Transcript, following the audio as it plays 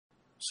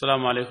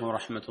السلام عليكم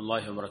ورحمة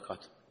الله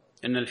وبركاته.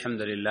 إن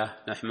الحمد لله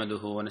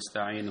نحمده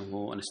ونستعينه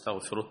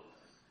ونستغفره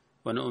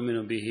ونؤمن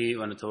به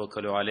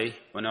ونتوكل عليه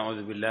ونعوذ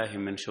بالله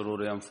من شرور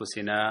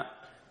أنفسنا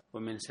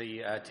ومن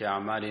سيئات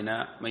أعمالنا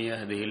من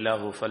يهده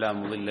الله فلا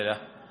مضل له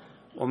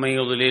ومن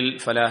يضلل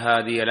فلا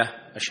هادي له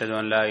أشهد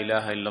أن لا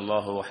إله إلا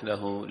الله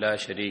وحده لا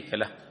شريك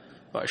له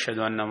وأشهد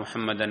أن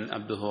محمدا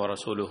عبده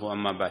ورسوله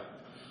أما بعد.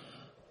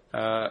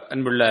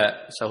 அன்புள்ள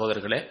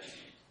சகோதரர்களே,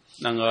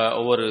 நாங்கள்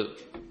ஒவ்வொரு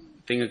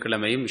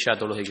திங்கட்கிழமையும் இஷா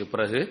தொழுகைக்கு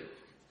பிறகு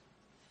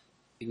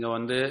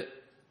இங்கே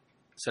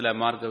சில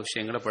மார்க்க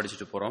விஷயங்களை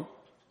படிச்சுட்டு போகிறோம்.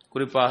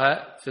 குறிப்பாக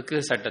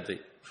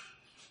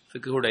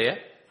ஃபிக்குடைய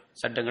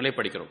சட்டங்களை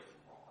படிக்கிறோம்.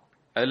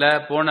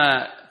 அதில் போன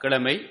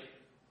கிழமை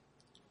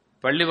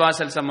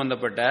பள்ளிவாசல்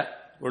சம்பந்தப்பட்ட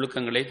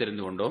ஒழுக்கங்களை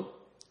தெரிந்து கொண்டோம்.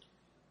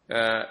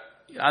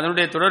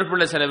 அதனுடைய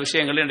தொடர்புள்ள சில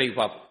விஷயங்களை இன்றைக்கு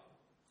பார்ப்போம்.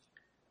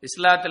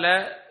 இஸ்லாத்தில்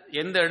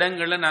எந்த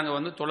இடங்களில்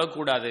நாங்கள்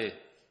தொழக்கூடாது,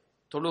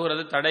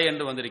 தொழுகிறது தடை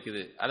என்று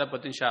வந்திருக்குது, அதை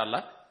பற்றி இன்ஷா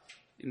அல்லாஹ்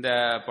இந்த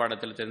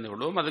பாடத்தில் தெரிந்து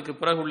கொள்வோம். அதுக்கு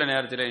பிறகு உள்ள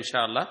நேரத்தில் இன்ஷா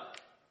அல்லாஹ்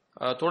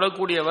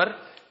தொழக்கூடியவர்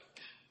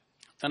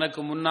தனக்கு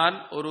முன்னால்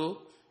ஒரு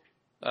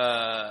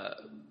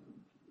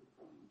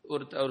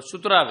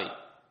சுத்ராவை,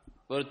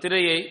 ஒரு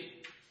திரையை,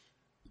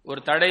 ஒரு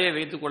தடையை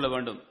வைத்துக் கொள்ள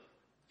வேண்டும்.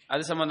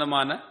 அது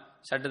சம்பந்தமான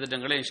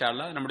சட்டத்திட்டங்களை இன்ஷா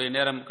அல்லாஹ் நம்முடைய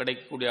நேரம்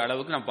கிடைக்கக்கூடிய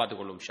அளவுக்கு நாம்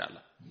பார்த்துக்கொள்வோம் இன்ஷா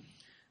அல்லாஹ்.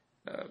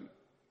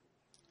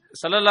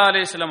 ஸல்லல்லாஹு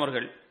அலைஹி வஸல்லம்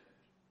அவர்கள்,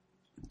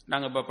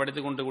 நாங்கள் இப்போ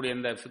படித்துக் கொண்டிருக்கூடிய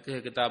இந்த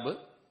ஃபிக்ஹ் கிதாபு,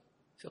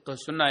 ஃபிக்ஹ்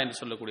சுன்னா என்று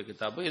சொல்லக்கூடிய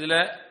கிதாபு, இதில்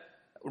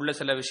உள்ள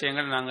சில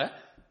விஷயங்கள் நாங்கள்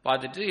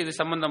பார்த்துட்டு இது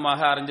சம்பந்தமாக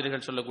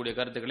அறிஞர்கள் சொல்லக்கூடிய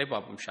கருத்துக்களை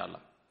பார்ப்போம் இன்ஷா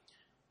அல்லாஹ்.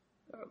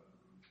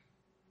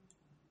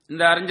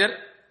 இந்த அறிஞர்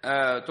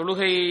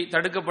தொழுகை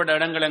தடுக்கப்பட்ட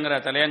இடங்கள்ங்கிற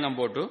தலையங்கம்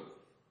போட்டு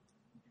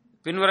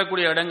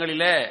பின்வரக்கூடிய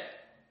இடங்களிலே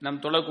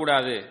நாம்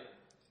தொழக்கூடாது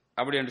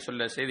அப்படி என்று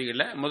சொல்ல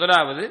செய்திகளில்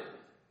முதலாவது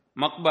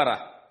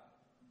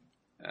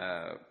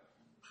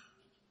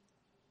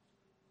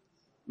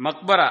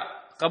மக்பரா,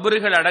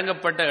 கபறுகள்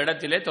அடங்கப்பட்ட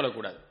இடத்திலே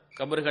தொழக்கூடாது.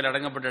 கபறுகள்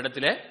அடங்கப்பட்ட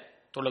இடத்திலே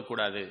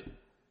தொழக்கூடாது,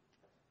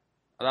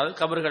 அதாவது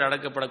கபறுகள்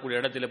அடக்கப்படக்கூடிய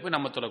இடத்துல போய்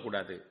நம்ம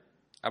தொழக்கூடாது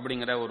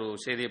அப்படிங்கிற ஒரு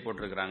செய்தியை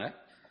போட்டிருக்கிறாங்க.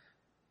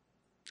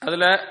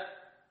 அதுல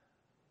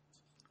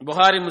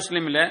புகாரி,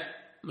 முஸ்லிமில்,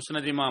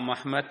 முஸ்னத் இமாம்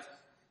அஹ்மத்,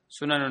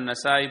 சுனனுன்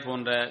நசாயி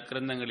போன்ற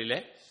கிரந்தங்களிலே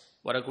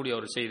வரக்கூடிய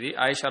ஒரு செய்தி.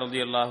 ஆயிஷா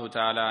ரலியல்லாஹு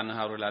தஆலா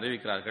அன்ஹா அவர்கள்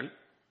அறிவிக்கிறார்கள்,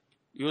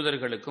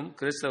 யூதர்களுக்கும்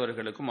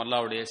கிறிஸ்தவர்களுக்கும்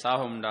அல்லாஹ்வுடைய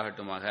சாபம்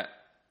உண்டாகட்டுமாக.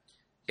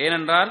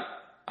 ஏனென்றால்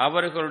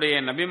அவர்களுடைய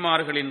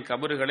நபிமார்களின்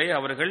கபறுகளை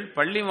அவர்கள்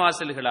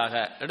பள்ளிவாசல்களாக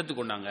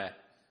எடுத்துக்கொண்டாங்க.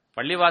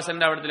 பள்ளிவாசல்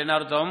என்ற இடத்துல என்ன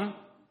அர்த்தம்?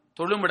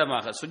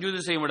 தொழுமிடமாக, சுஜூது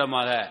செய்யும்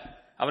இடமாக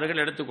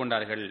அவர்கள்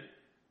எடுத்துக்கொண்டார்கள்.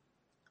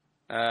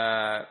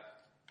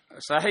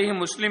 சஹீஹ்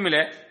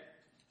முஸ்லிமிலே,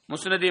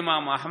 முஸ்னத்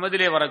இமாம்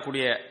அஹ்மதிலே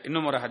வரக்கூடிய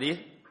இன்னும் ஒரு ஹதீஸ்,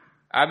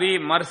 அபி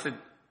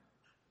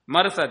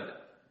மர்சத்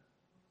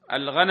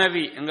அல்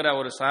கனவி என்கிற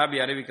ஒரு சஹாபி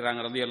அறிவிக்கிறாங்க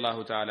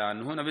ரலியல்லாஹு தஆலா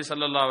அன்ஹு, நபி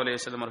ஸல்லல்லாஹு அலைஹி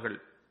வஸல்லம் அவர்கள்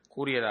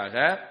கூறியதாக,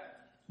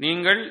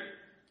 நீங்கள்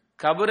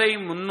கபரை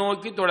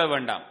முன்னோக்கி தொழ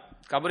வேண்டாம்,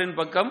 கபரின்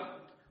பக்கம்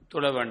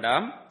தொழ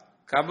வேண்டாம்,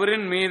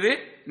 கபரின் மீது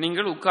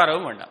நீங்கள்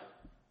உட்காரவும் வேண்டாம்,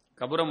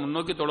 கபரை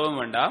முன்னோக்கி தொழவும்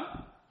வேண்டாம்,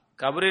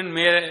 கபரின்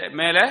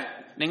மேல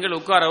நீங்கள்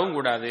உட்காரவும்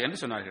கூடாது என்று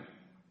சொன்னார்கள்.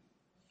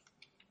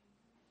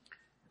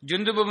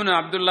 ஜுந்துப் இப்னு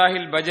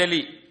அப்துல்லாஹில்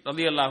பஜலி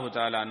ரலியல்லாஹு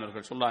தஆலா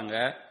அன்ஹு சொல்றாங்க,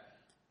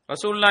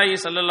 ரசூலுல்லாஹி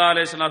ஸல்லல்லாஹு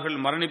அலைஹி வஸல்லம்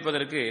அவர்கள்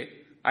மரணிப்பதற்கு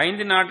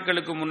 5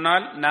 நாட்களுக்கு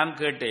முன்னால் நான்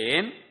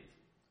கேட்டேன்,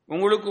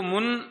 உங்களுக்கு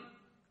முன்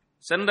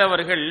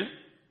சென்றவர்கள்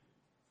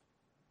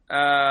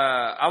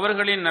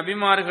அவர்களின்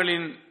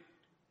நபிமார்களின்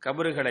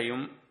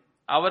கபறுகளையும்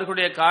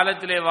அவர்களுடைய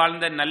காலத்திலே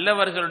வாழ்ந்த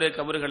நல்லவர்களுடைய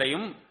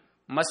கபறுகளையும்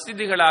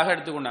மஸ்ஜிதுகளாக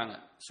எடுத்துக்கொண்டாங்க,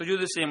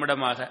 சுஜூது செய்யும்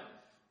இடமாக,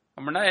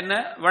 அப்படின்னா என்ன,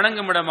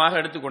 வணங்கும் இடமாக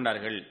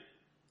எடுத்துக்கொண்டார்கள்.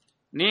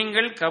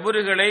 நீங்கள்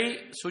கபறுகளை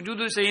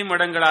சுஜூது செய்யும்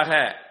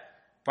இடங்களாக,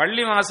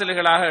 பள்ளி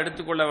வாசல்களாக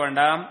எடுத்துக்கொள்ள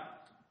வேண்டாம்,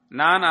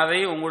 நான்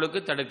அதை உங்களுக்கு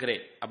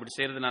தடுக்கிறேன், அப்படி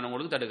செய்யறது நான்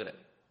உங்களுக்கு தடுக்கிறேன்.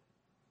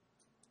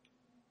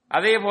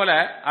 அதே போல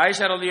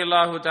ஆயிஷா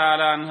ரலியல்லாஹு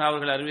தஆலா அன்ஹா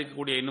அவர்கள்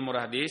அறிவிக்கக்கூடிய இன்னும்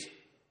ஒரு ஹதீஸ்,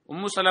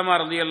 உம்மு சலமா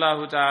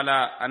ரலியல்லாஹு தஆலா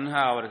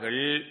அன்ஹா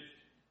அவர்கள்,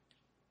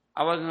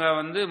 அவங்க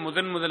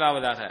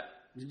முதலாவதாக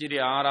ஹிஜ்ரி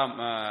 6ஆம்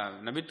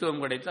நபித்துவம்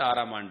கிடைத்த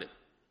 6ஆம் ஆண்டு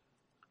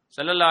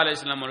ஸல்லல்லாஹு அலைஹி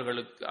வஸல்லம்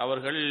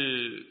அவர்கள்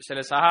சில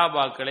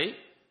சஹாபாக்களை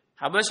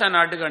ஹபஷா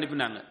நாட்டுக்கு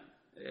அனுப்பினாங்க.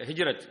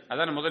 ஹிஜ்ரத்,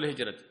 அதான் முதல்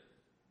ஹிஜ்ரத்,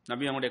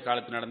 நபி அவங்களுடைய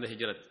காலத்தில் நடந்த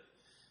ஹிஜ்ரத்.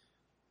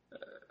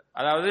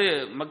 அதாவது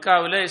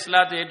மக்காவில்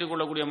இஸ்லாத்தை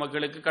ஏற்றுக்கொள்ளக்கூடிய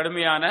மக்களுக்கு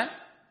கடுமையான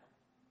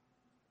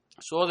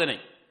சோதனை,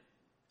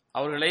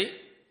 அவர்களை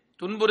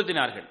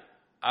துன்புறுத்தினார்கள்.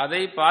 அதை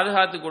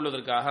பாதுகாத்துக்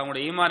கொள்வதற்காக,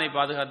 அவங்களுடைய ஈமானை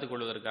பாதுகாத்துக்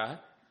கொள்வதற்காக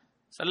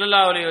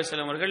ஸல்லல்லாஹு அலைஹி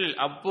வஸல்லம் அவர்கள்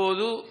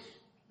அப்போது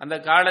அந்த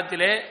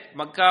காலத்திலே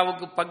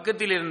மக்காவுக்கு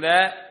பக்கத்தில் இருந்த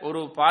ஒரு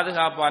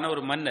பாதுகாப்பான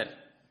ஒரு மன்னர்,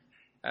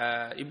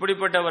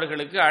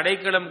 இப்படிப்பட்டவர்களுக்கு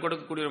அடைக்கலம்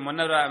கொடுக்கக்கூடிய ஒரு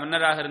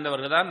மன்னராக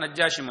இருந்தவர்கள் தான்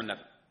நஜ்ஜாஷி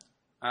மன்னர்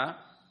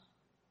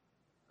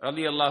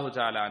ரலியல்லாஹு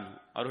தஆலா அன்ஹு.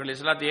 அவர்கள்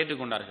இஸ்லாத்தை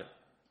ஏற்றுக்கொண்டார்கள்.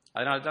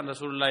 அதனால தான்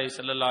ரசூலுல்லாஹி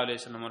ஸல்லல்லாஹு அலைஹி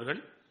வஸல்லம் அவர்கள்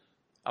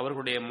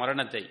அவர்களுடைய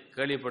மரணத்தை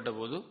கேள்விப்பட்ட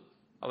போது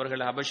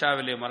அவர்கள்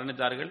ஹபஷாவிலே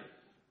மரணித்தார்கள்.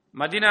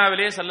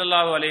 மதீனாவிலே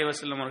ஸல்லல்லாஹு அலைஹி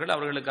வஸல்லம் அவர்கள்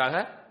அவர்களுக்காக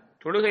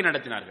தொழுகை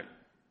நடத்தினார்கள்.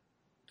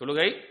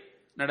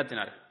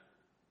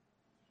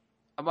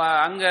 அப்ப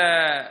அங்க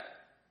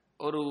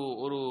ஒரு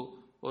ஒரு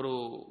ஒரு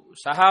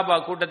சஹாபா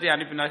கூட்டத்தை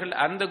அனுப்பினார்கள்.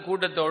 அந்த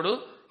கூட்டத்தோடு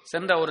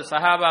சென்ற ஒரு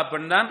சஹாபா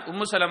பெண் தான்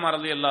உம்மு சலமா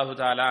ரலியல்லாஹு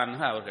தஆலா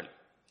அன்ஹா அவர்கள்.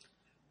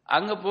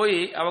 அங்க போய்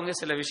அவங்க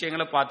சில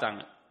விஷயங்களை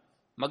பார்த்தாங்க.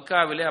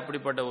 மக்காவிலே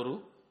அப்படிப்பட்ட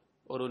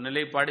ஒரு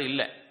நிலைப்பாடு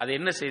இல்லை. அது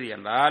என்ன செய்தி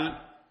என்றால்,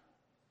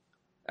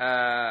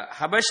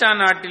 ஹபஷா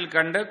நாட்டில்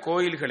கண்ட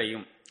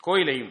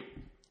கோயிலையும்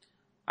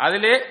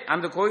அதிலே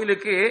அந்த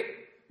கோயிலுக்கு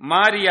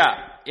மாரியா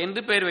என்று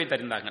பெயர்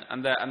வைத்திருந்தாங்க.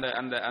 அந்த அந்த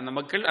அந்த அந்த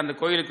மக்கள் அந்த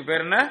கோயிலுக்கு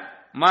பேர் என்ன?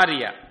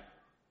 மாரியா.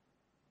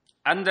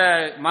 அந்த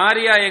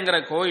மாரியா என்கிற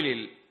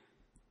கோயிலில்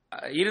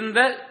இருந்த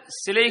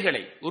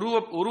சிலைகளை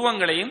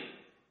உருவங்களையும்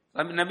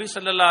நபி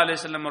ஸல்லல்லாஹு அலைஹி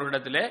வஸல்லம்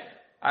அவர்களிடத்திலே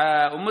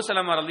உம்மு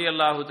சலமா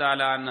ரலியல்லாஹு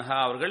தஆலா அன்ஹா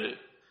அவர்கள்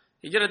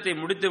ஹிஜ்ரத்தை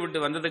முடித்து விட்டு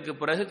வந்ததுக்கு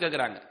பிறகு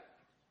கேட்கிறாங்க.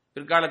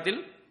 பிற்காலத்தில்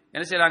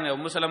என்ன செய்யறாங்க?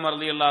 உம்மு சலமா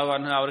ரலியல்லாஹு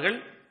அன்ஹா அவர்கள்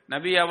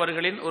நபி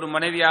அவர்களின் ஒரு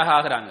மனைவியாக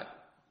ஆகிறாங்க.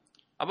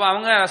 அப்ப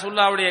அவங்க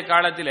ரசூலுல்லாஹ்வுடைய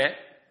காலத்திலே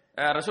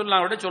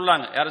ரசூலுல்லாஹ்விட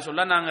சொல்லாங்க, யார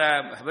சொல்ல, நாங்க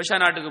ஹபஷா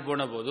நாட்டுக்கு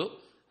போன போது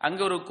அங்க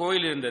ஒரு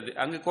கோயில்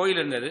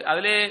இருந்தது,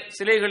 அதிலே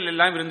சிலைகள்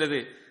எல்லாம் இருந்தது.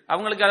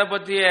 அவங்களுக்கு அதை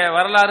பற்றிய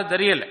வரலாறு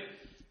தெரியல.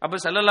 அப்ப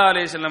ஸல்லல்லாஹு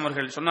அலைஹி வஸல்லம்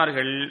அவர்கள்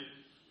சொன்னார்கள்,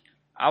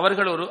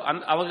 அவர்கள்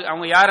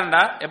அவங்க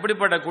யாரெண்டா,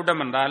 எப்படிப்பட்ட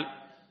கூட்டம் என்றால்,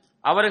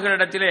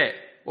 அவர்களிடத்திலே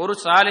ஒரு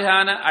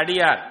சாலிஹான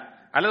அடியார்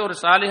அல்லது ஒரு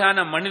சாலிஹான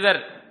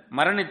மனிதர்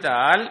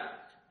மரணித்தால்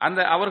அந்த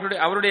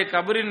அவருடைய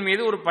கபரின்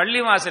மீது ஒரு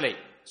பள்ளி வாசலை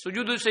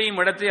சுஜூது செய்யும்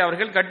இடத்தை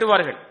அவர்கள்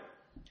கட்டுவார்கள்.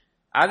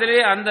 அதிலே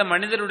அந்த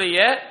மனிதருடைய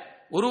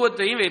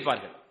உருவத்தையும்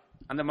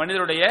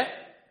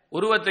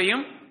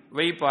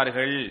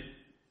வைப்பார்கள்.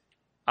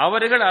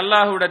 அவர்கள்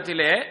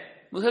அல்லாஹ்விடத்திலே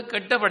மிக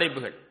கெட்ட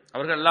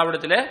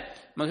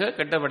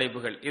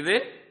படைப்புகள். இது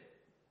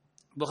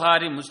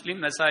புகாரி, முஸ்லிம்,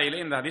 நசாயிலே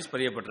இந்த ஹதீஸ்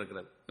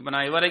பதியப்பட்டிருக்கிறது. இப்ப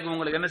நான் இதுவரைக்கும்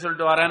உங்களுக்கு என்ன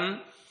சொல்லிட்டு வரேன்?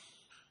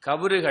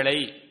 கபறுகளை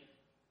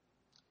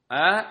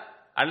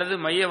அல்லது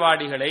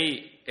மையவாடிகளை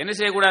என்ன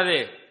செய்யக்கூடாது?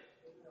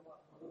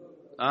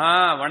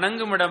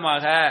 வணங்கும்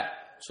இடமாக,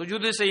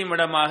 சுஜூது செய்யும்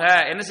இடமாக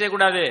என்ன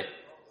செய்யக்கூடாது?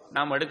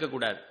 நாம்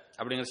எடுக்கக்கூடாது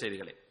அப்படிங்கிற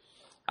செய்திகளை.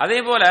 அதே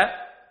போல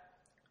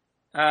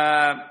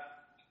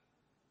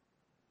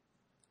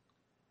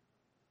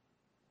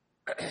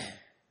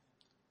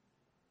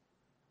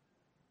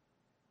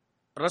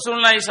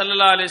ரசூலுல்லாஹி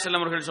ஸல்லல்லாஹு அலைஹி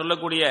வஸல்லம் அவர்கள்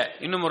சொல்லக்கூடிய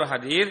இன்னும் ஒரு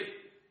ஹதீஸ்,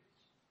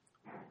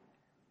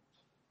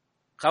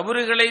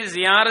 கபறுகளை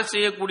ஜியாரத்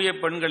செய்யக்கூடிய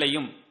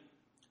பெண்களையும்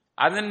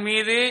அதன்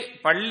மீது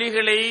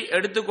பள்ளிகளை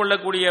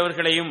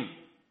எடுத்துக்கொள்ளக்கூடியவர்களையும்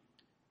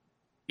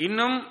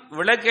இன்னும்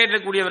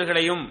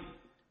விளக்கேற்றக்கூடியவர்களையும்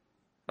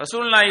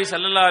ரசூலுல்லாஹி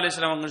ஸல்லல்லாஹு அலைஹி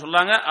வஸல்லம் அவங்க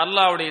சொன்னாங்க,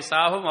 அல்லாஹ்வுடைய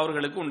சாபம்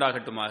அவர்களுக்கு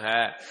உண்டாகட்டுமாக.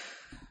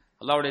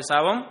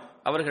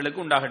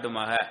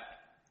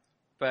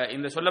 இப்ப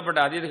இந்த சொல்லப்பட்ட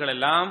ஹதீஸ்கள்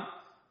எல்லாம்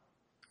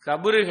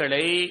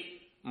கபறுகளை,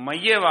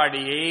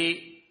 மையவாடியை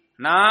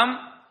நாம்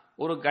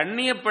ஒரு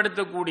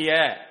கண்ணியப்படுத்தக்கூடிய,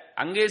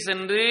 அங்கே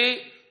சென்று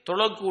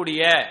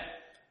தொழக்கூடிய,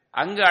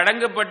 அங்கு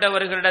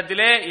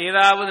அடங்கப்பட்டவர்களிடத்திலே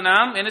ஏதாவது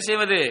நாம் என்ன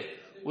செய்வது?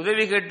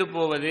 உதவி கேட்டு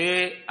போவது,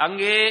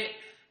 அங்கே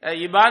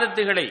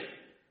இபாதத்துகளை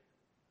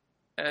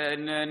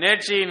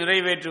நேர்ச்சியை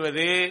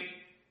நிறைவேற்றுவது,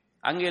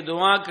 அங்கே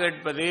துஆ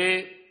கேட்பது,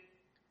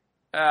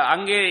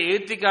 அங்கே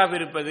இத்திகாஃப்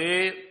இருப்பது,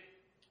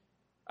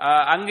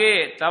 அங்கே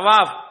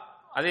தவாஃப்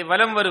அதை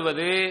வலம்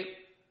வருவது,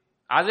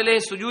 அதிலே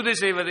சுஜூது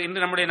செய்வது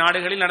இன்று நம்முடைய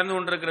நாடுகளில் நடந்து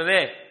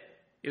கொண்டிருக்கிறதே.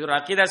 இது ஒரு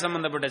அக்கீதா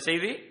சம்பந்தப்பட்ட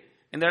செய்தி.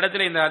 இந்த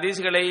இடத்துல இந்த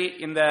ஹதீஸ்களை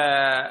இந்த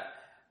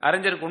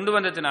அறிஞர் கொண்டு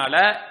வந்ததுனால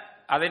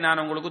அதை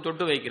நான் உங்களுக்கு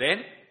தொட்டு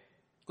வைக்கிறேன்.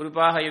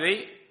 குறிப்பாக இதை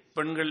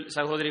பெண்கள்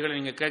சகோதரிகள்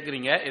நீங்க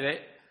கேட்கிறீங்க இதை,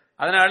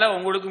 அதனால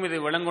உங்களுக்கும் இது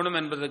விளங்கணும்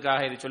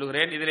என்பதற்காக இதை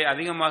சொல்கிறேன். இதிலே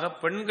அதிகமாக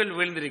பெண்கள்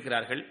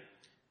வீழ்ந்திருக்கிறார்கள்.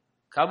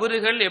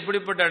 கபறுகள்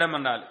எப்படிப்பட்ட இடம்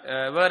என்றால்,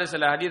 வேறு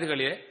சில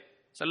ஹதீஸ்களிலே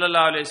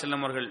ஸல்லல்லாஹு அலைஹி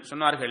வஸல்லம் அவர்கள்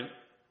சொன்னார்கள்,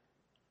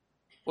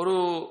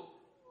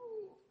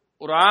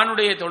 ஒரு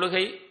ஆணுடைய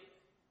தொழுகை,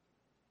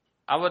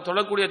 அவர்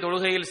தொழக்கூடிய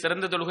தொழுகையில்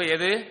சிறந்த தொழுகை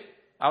எது?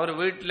 அவர்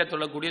வீட்டில்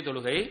தொழக்கூடிய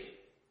தொழுகை,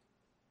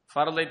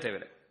 ஃபர்தை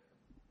தவிர.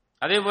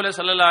 அதே போல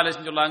ஸல்லல்லாஹு அலைஹி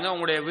வஸல்லம் சொன்னாங்க,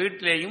 உங்களுடைய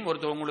வீட்டிலேயும்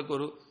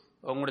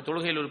உங்களுடைய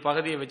தொழுகையில் ஒரு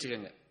பகுதியை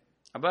வச்சுக்கோங்க.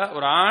 அப்ப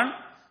ஒரு ஆண்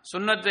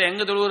சுன்னத்தை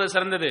எங்க தொழுகிறது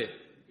சிறந்தது?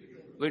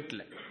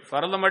 வீட்டில்.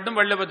 ஃபர்தை மட்டும்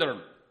பள்ளியில் போய்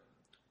தொழணும்.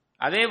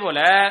 அதே போல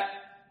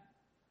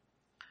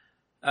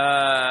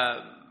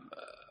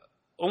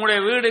உங்களுடைய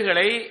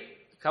வீடுகளை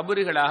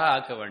கபறுகளாக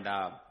ஆக்க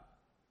வேண்டாம்.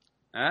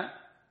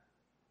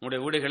 உங்களுடைய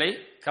வீடுகளை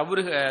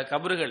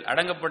கபறுகள்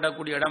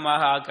அடங்கப்படக்கூடிய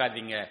இடமாக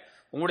ஆக்காதீங்க.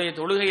 உங்களுடைய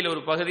தொழுகையில்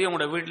ஒரு பகுதியை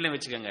உங்களுடைய வீட்டிலையும்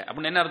வச்சுக்கோங்க.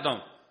 அப்படின்னு என்ன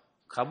அர்த்தம்?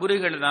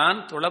 கபறுகள் தான்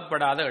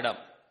தொழப்படாத இடம்.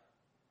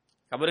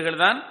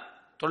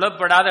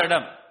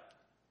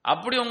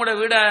 அப்படி உங்களுடைய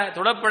வீட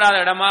தொழப்படாத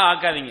இடமா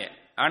ஆக்காதீங்க.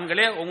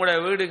 ஆண்களே, உங்களுடைய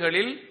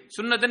வீடுகளில்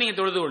சுன்னத்தை நீங்க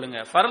தொழுது கொள்ளுங்க,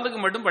 ஃபர்துக்கு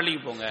மட்டும்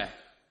பள்ளிக்கு போங்க.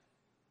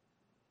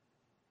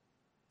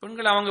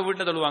 பெண்கள் அவங்க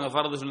வீட்டில் தொழுவாங்க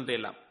ஃபர்து சுன்னத்தை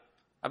எல்லாம்.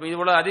 அப்ப இது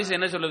போல ஹதீஸ்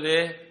என்ன சொல்லுது?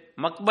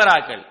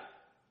 மக்பராக்கள்,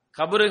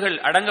 கபறுகள்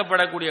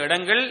அடங்கப்படக்கூடிய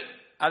இடங்கள்,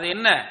 அது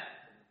என்ன?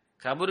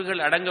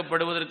 கபறுகள்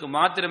அடங்கப்படுவதற்கு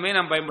மாத்திரமே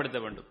நாம் பயன்படுத்த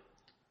வேண்டும்.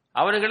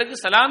 அவர்களுக்கு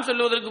சலாம்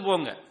சொல்லுவதற்கு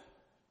போங்க,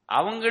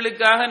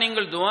 அவங்களுக்காக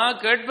நீங்கள் துஆ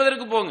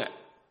கேட்பதற்கு போங்க.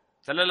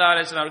 ஸல்லல்லாஹு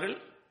அலைஹி வஸல்லம் அவர்கள்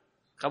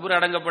கபர்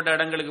அடங்கப்பட்ட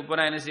இடங்களுக்கு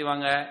போனா என்ன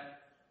செய்வாங்க?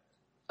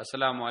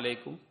 அஸ்ஸலாமு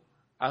அலைக்கும்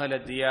அஹ்ல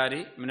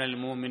தியாரி மினல்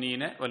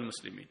முஃமினீன வல்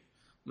முஸ்லிமீன்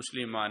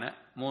முஸ்லிமான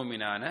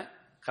மூமினான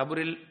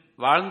கபரில்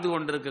வாழ்ந்து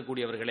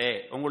கொண்டிருக்கக்கூடியவர்களே,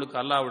 உங்களுக்கு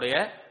அல்லாஹ்வுடைய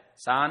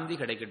சாந்தி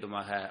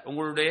கிடைக்கட்டுமாக,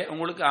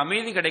 உங்களுக்கு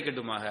அமைதி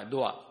கிடைக்கட்டுமாக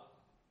துஆ.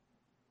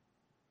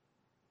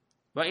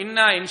 வ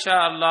இன்னா இன்ஷா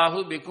அல்லாஹு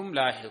பிக்கும்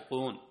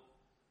லாஹிகூன்,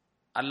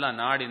 அல்லாஹ்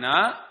நாடினா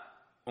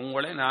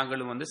உங்களை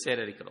நாங்களும் வந்து சேர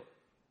இருக்கிறோம்.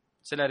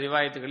 சில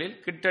ரிவாயத்துகளில்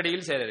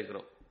கிட்டடியில் சேர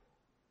இருக்கிறோம்.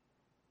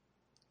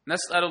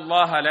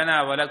 நஸ்அலுல்லாஹ லனா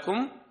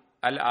வலக்கும்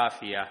அல்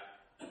ஆஃபியா,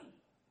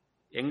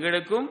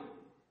 எங்களுக்கும்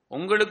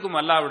உங்களுக்கும்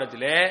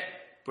அல்லாஹ்விடத்திலே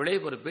பிழை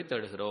பொறுப்பை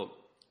தேடுகிறோம்.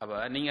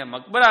 அப்ப நீங்க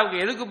மக்பராவுக்கு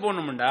எதுக்கு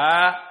போகணும்டா,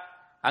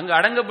 அங்க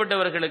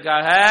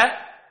அடங்கப்பட்டவர்களுக்காக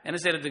என்ன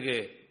செய்யறதுக்கு,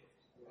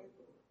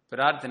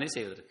 பிரார்த்தனை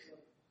செய்வதற்கு.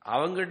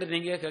 அவங்கள்ட்ட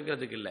நீங்க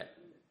கேட்கறதுக்கு இல்ல,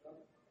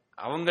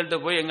 அவங்கள்ட்ட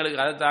போய்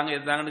எங்களுக்கு அதை தாங்க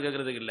இது தாங்கன்னு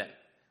கேட்கறதுக்கு இல்ல,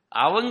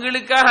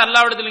 அவங்களுக்காக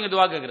அல்லாஹ்விடத்தில் நீங்க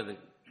துஆ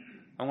கேட்கறதுக்கு.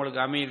 அவங்களுக்கு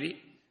அமைதி,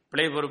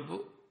 பிழை பொறுப்பு,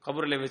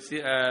 கபூரில்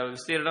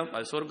விஸ்தீரணம்,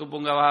 அது சொர்க்க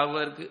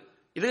பூங்காவாக இருக்கு,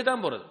 இதுக்கு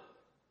தான் போறது.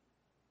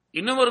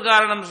 இன்னும் ஒரு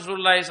காரணம்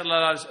ரசூலுல்லாஹி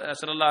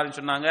ஸல்லல்லாஹு அலைஹி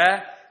சொன்னாங்க,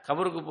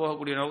 கபருக்கு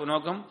போகக்கூடிய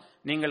நோக்கம்,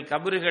 நீங்கள்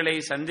கபறுகளை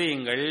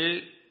சந்தியுங்கள்,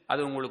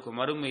 அது உங்களுக்கு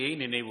மறுமையை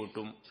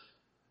நினைவூட்டும்.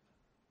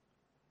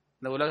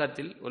 இந்த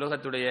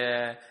உலகத்துடைய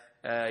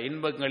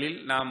இன்பங்களில்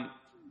நாம்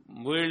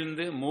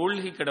வீழ்ந்து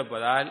மூழ்கி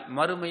கிடப்பதால்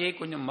மறுமையை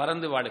கொஞ்சம்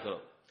மறந்து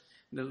வாடுகிறோம்.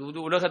 இந்த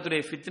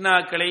உலகத்துடைய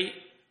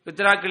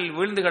ஃபித்னாக்களில்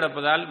வீழ்ந்து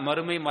கிடப்பதால்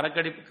மறுமை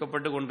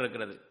மறக்கடிக்கப்பட்டு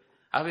கொண்டிருக்கிறது.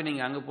 ஆகவே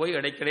நீங்க அங்க போய்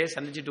இடைக்கிடையே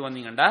சந்திச்சுட்டு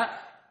வந்தீங்கண்டா,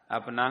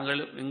 அப்ப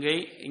நாங்களும்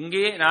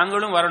இங்கே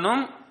நாங்களும்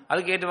வரணும்,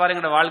 அதுக்கு ஏற்றவாறு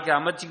எங்களோட வாழ்க்கையை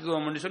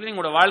அமைச்சுக்குவோம் சொல்லி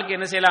உங்களோட வாழ்க்கை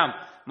என்ன செய்யலாம்,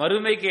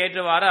 மறுமைக்கு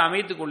ஏற்றவாறு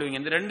அமைத்துக் கொள்வீங்க.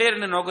 இந்த ரெண்டே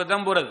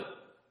நோக்கத்தான் போறது.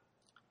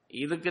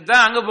 இதுக்கு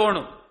தான் அங்க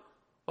போகணும்.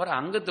 ஒரு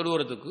அங்க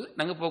தொழுவுறதுக்கு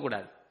நாங்க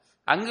போகக்கூடாது.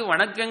 அங்கு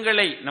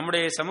வணக்கங்களை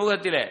நம்முடைய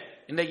சமூகத்தில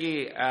இன்றைக்கு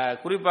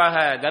குறிப்பாக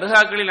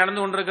தர்காக்களில்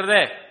நடந்து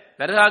கொண்டிருக்கிறதே,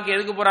 தர்காக்கு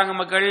எதுக்கு போறாங்க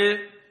மக்கள்,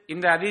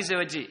 இந்த ஹதீஸை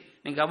வச்சு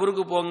நீங்க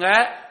கபருக்கு போங்க,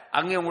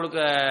 அங்கே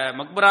உங்களுக்கு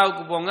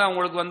மக்பராவுக்கு போங்க,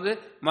 உங்களுக்கு வந்து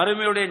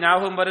மறுமையுடைய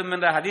ஞாபகம் வரும்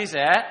என்ற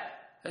ஹதீஸை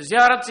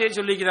ஜியாரத் செய்ய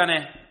சொல்லிக்குதானே,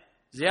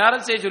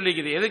 ஜியாரத் செய்ய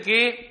சொல்லிக்குது.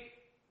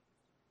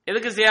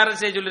 எதுக்கு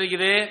ஜியாரத் செய்ய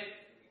சொல்லிருக்குது?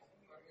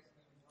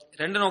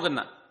 ரெண்டு நோக்கம்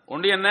தான்.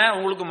 ஒன்று என்ன,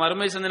 உங்களுக்கு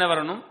மறுமை சிந்தனை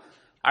வரணும்,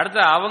 அடுத்து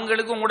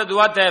அவங்களுக்கு உங்களோட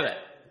துவா தேவை,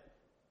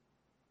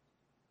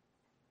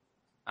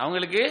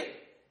 அவங்களுக்கு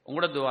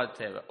உங்களோட துவா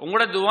தேவை.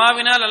 உங்களோட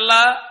துவாவினால்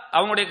அல்லாஹ்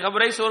அவங்களுடைய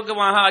கபரை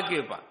சொர்க்கமாக ஆக்கி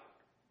வைப்பான்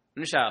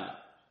இன்ஷா அல்லாஹ்.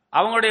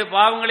 அவங்களுடைய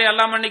பாவங்களை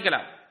எல்லாம்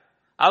மன்னிக்கலாம்,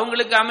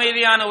 அவங்களுக்கு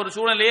அமைதியான ஒரு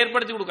சூழலை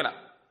ஏற்படுத்தி கொடுக்கலாம்.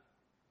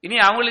 இனி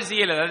அவங்களுக்கு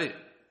செய்யலாது, அது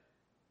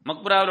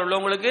மக்பராவில்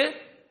உள்ளவங்களுக்கு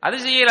அது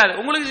செய்யலாது,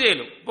 உங்களுக்கு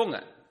செய்யலும். போங்க.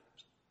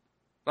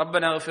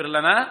 ரப்பனா இக்ஃபிர்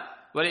லனா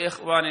வ லி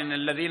இக்வானினா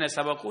அல்லதீன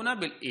சபகூனா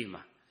பில்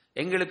ஈமான்,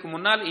 எங்களுக்கு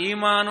முன்னால்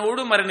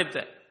ஈமானோடு மரணித்த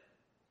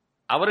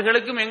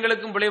அவர்களுக்கும்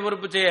எங்களுக்கும் பிழை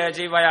பொறுப்பு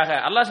செய்வாயாக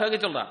அல்லாஹ்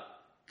சொல்றான்.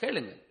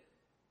 கேளுங்க.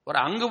 ஒரு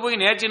அங்கு போய்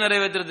நேர்ச்சி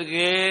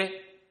நிறைவேற்றுறதுக்கு,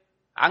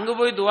 அங்கு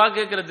போய் துவா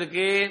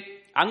கேட்கறதுக்கு,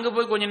 அங்கு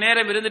போய் கொஞ்ச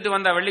நேரம் இருந்துட்டு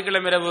வந்தா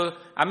வெள்ளிக்கிழமை இரவு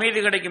அமைதி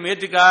கிடைக்கும்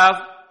ஏத்திகாஃப்,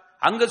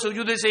 அங்கு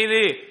சுஜூது செய்து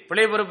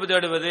பிழை பொறுப்பு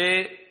தேடுவது,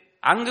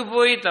 அங்கு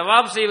போய்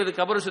தவாப் செய்வது,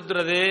 கபர்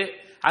சுத்துறது,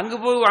 அங்கு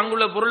போய்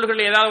அங்குள்ள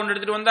பொருள்கள் ஏதாவது ஒன்று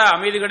எடுத்துட்டு வந்தா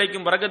அமைதி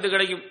கிடைக்கும், பரக்கத்து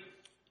கிடைக்கும்.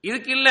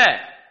 இதுக்கு இல்ல,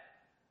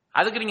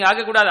 அதுக்கு நீங்க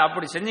ஆகக்கூடாது.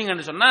 அப்படி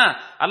செஞ்சீங்கன்னு சொன்னா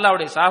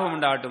அல்லாஹ்வுடைய சாபம்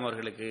உண்டாகட்டும்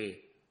அவர்களுக்கு.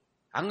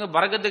 அங்க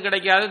பரக்கத்து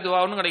கிடைக்காது, துவா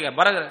ஒன்றும்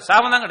கிடைக்காது,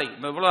 சாபம் தான்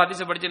கிடைக்கும். இவ்வளவு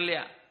ஹதீஸை படிச்சேன்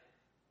இல்லையா,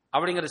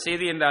 அப்படிங்கிற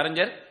செய்தி இந்த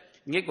அறிஞர்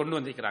இங்கே கொண்டு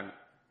வந்திருக்கிறாங்க.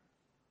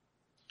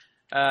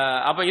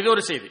 அப்ப இது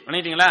ஒரு செய்தி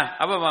பண்ணிட்டீங்களா.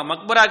 அப்ப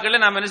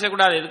மக்பராக்கள் நாம என்ன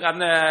செய்யக்கூடாது, இதுக்கு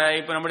அந்த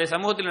இப்ப நம்முடைய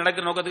சமூகத்தில்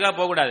நடக்கிற நோக்கத்துக்காக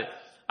போகக்கூடாது.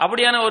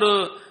 அப்படியான ஒரு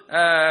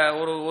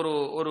ஒரு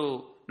ஒரு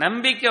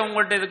நம்பிக்கை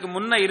உங்கள்கிட்ட இதுக்கு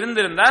முன்ன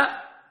இருந்திருந்தா,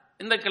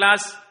 இந்த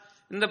கிளாஸ்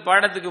இந்த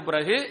பாடத்துக்கு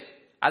பிறகு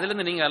அதுல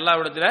இருந்து நீங்க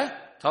அல்லாஹ்விடத்துல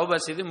தௌபா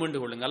செய்து மீண்டு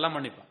கொள்ளுங்க. அல்லாஹ்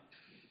மன்னிப்பான்,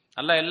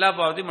 அல்லாஹ் எல்லா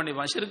பாவத்தையும்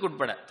மன்னிப்பான், ஷிர்க்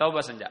உட்பட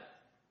தௌபா செஞ்சா.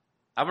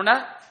 அப்படின்னா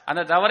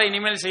அந்த தவறை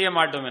இனிமேல் செய்ய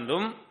மாட்டோம்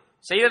என்றும்,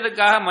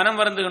 செய்வதற்காக மனம்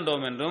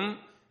வருந்துகின்றோம் என்றும்,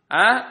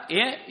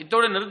 ஏன்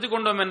இத்தோடு நிறுத்தி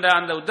கொண்டோம் என்ற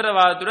அந்த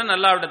உத்தரவாதத்துடன்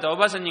அல்லாஹ்விட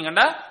தௌபா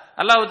செஞ்சீங்கண்டா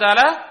அல்லாஹ்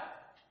தஆலா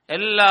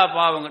எல்லா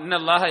பாவங்கள்,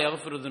 இன்னல்லாஹ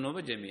யக்ஃபிரு ذுனூப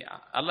ஜமீஆ,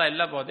 அல்லாஹ்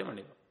எல்லா பாவத்தையும்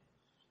மன்னிப்பான்.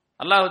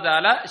 அல்லாஹ்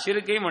தஆலா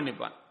ஷிர்க்கையும்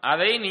மன்னிப்பான்.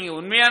 அதை நீங்க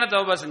உண்மையான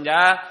தௌபா செஞ்சா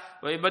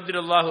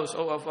யுபத்திலுல்லாஹு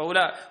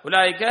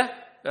உலாயிக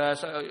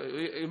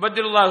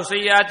யுபத்திலுல்லாஹு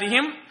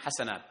ஸய்யாத்திஹிம்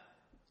ஹஸனாத்,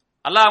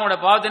 அல்லாஹ் அவங்களோட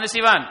பாவத்தை என்ன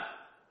செய்வான்,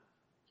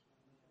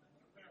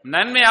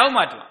 நன்மையாகவும்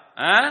மாற்றுவான்.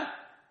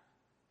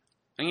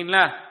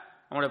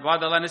 அவங்களோட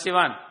பாவத்தை அல்லாஹ் என்ன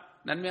செய்வான்,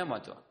 நன்மையா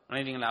மாற்றுவான்.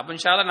 நினைக்கிறீங்களா? அப்ப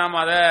இன்ஷா அல்லாஹ் நாம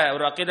அதை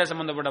ஒரு அக்கீதா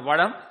சம்பந்தப்பட்ட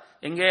பாடம்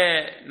எங்கே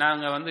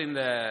நாங்க வந்து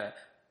இந்த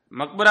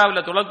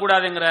மக்பராவில்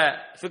தொழக்கூடாதுங்கிற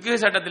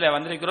ஃபிக்ஹ் சட்டத்தில்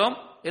வந்திருக்கிறோம்.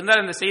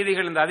 இருந்தாலும் இந்த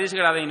செய்திகள், இந்த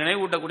ஹதீஸ்கள் அதை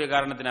நினைவூட்டக்கூடிய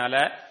காரணத்தினால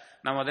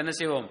நாம் அதை என்ன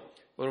செய்வோம்,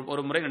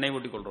 ஒரு முறை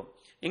நினைவூட்டிக் கொள்றோம்.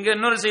 இங்க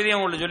இன்னொரு செய்தியை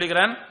உங்களுக்கு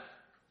சொல்லிக்கிறேன்.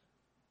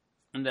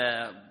 இந்த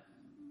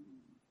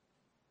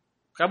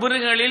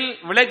கபறுகளில்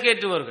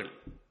விளக்கேற்றுவர்கள்,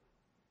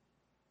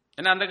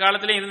 ஏன்னா அந்த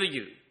காலத்திலே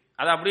இருந்துக்குது,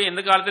 அது அப்படியே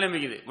எந்த காலத்திலும்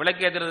இருக்குது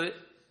விளக்கேற்றுறது.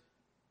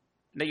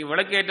 இன்னைக்கு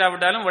விளக்கு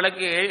ஏற்றாவிட்டாலும்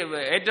விளக்கு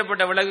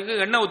ஏற்றப்பட்ட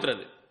விளக்குக்கு எண்ணெய்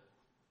ஊத்துறது,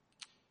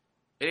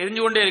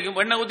 எரிஞ்சு கொண்டே இருக்கும்,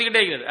 எண்ணெய்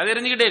ஊத்திக்கிட்டே இருக்கிறது, அது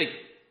எரிஞ்சுக்கிட்டே இருக்கு.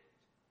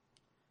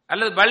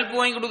 அல்லது பல்ப்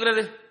வாங்கி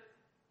கொடுக்கிறது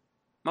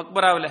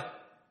மக்பராவில்,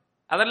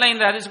 அதெல்லாம்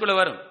இந்த ஹதீஸ்குள்ள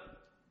வரும்.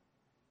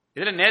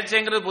 இதுல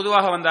நேர்ச்சைங்கிறது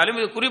பொதுவாக வந்தாலும்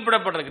இது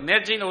குறிப்பிடப்பட்டிருக்கு.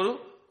 நேர்ச்சைன்னு ஒரு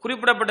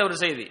குறிப்பிடப்பட்ட ஒரு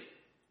செய்தி.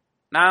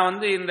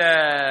 நான் இந்த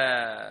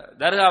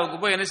தர்காவுக்கு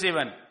போய் என்ன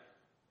செய்வேன்,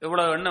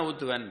 இவ்வளவு எண்ணெய்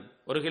ஊத்துவேன்,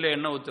 1 கிலோ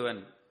எண்ணெய்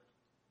ஊத்துவேன்,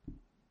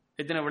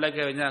 இத்தனை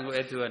விளக்கை வந்து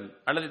ஏற்றுவேன்,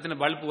 அல்லது இத்தனை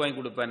பல்பு வாங்கி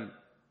கொடுப்பேன்.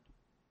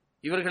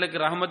 இவர்களுக்கு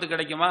ரஹமத்து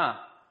கிடைக்குமா?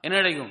 என்ன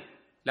கிடைக்கும்?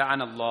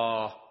 லான்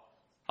அல்லாஹ்,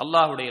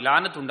 அல்லாஹுடைய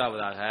லானத்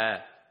உண்டாவதாக,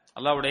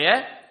 அல்லாஹுடைய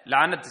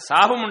லானத்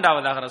சாபம்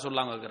உண்டாவதாக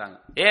ரசூலுல்லாஹ் இருக்கிறாங்க.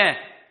 ஏன்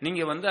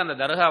நீங்க அந்த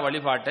தர்கா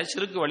வழிபாட்டை,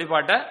 ஷிர்க்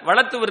வழிபாட்டை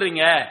வளர்த்து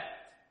விடுறீங்க.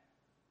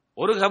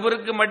 ஒரு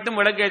கபருக்கு மட்டும்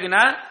விளக்கு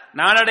ஏற்றினா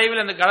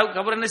நாளடைவில் அந்த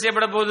கபர் என்ன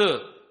செய்யப்பட போகுது?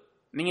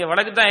 நீங்க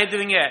விளக்கு தான்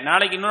ஏற்றுவீங்க,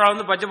 நாளைக்கு இன்னொரு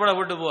ஆள் பச்சை படம்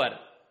போட்டு போவார்,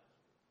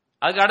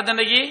 அதுக்கு அடுத்த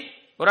அன்றைக்கு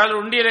ஒரு ஆள்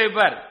உண்டியல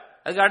வைப்பார்,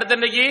 அதுக்கு அடுத்த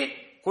அன்றைக்கு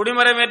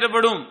கொடிமரம்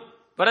ஏற்றப்படும்,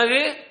 பிறகு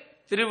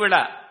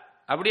திருவிழா,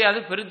 அப்படியே அது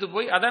பெருத்து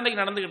போய் அதான்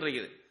நடந்துகிட்டு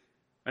இருக்குது.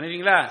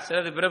 பண்ணிட்டீங்களா?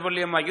 சிலது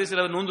பிரபல்யமாக்கி,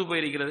 சிலது நூந்து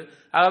போயிருக்கிறது.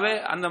 ஆகவே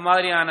அந்த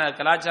மாதிரியான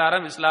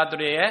கலாச்சாரம்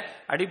இஸ்லாத்துடைய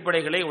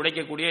அடிப்படைகளை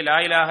உடைக்கக்கூடிய, லா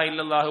இலாஹ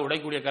இல்லல்லாஹ்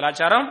உடைக்கக்கூடிய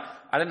கலாச்சாரம்,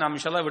 அதை நாம்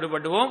இன்ஷால்லாஹ்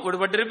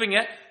விடுபட்டு இருப்பீங்க.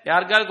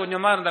 யாருக்காவது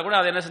கொஞ்சமா இருந்தா கூட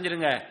அதை என்ன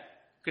செஞ்சிருங்க,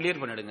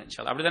 கிளியர் பண்ணிடுங்க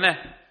இன்ஷால்லாஹ். அப்படிதானே?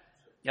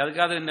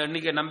 யாருக்காவது இந்த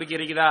எண்ணிக்கை நம்பிக்கை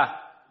இருக்குதா?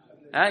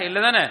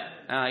 இல்லதானே?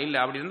 இல்ல.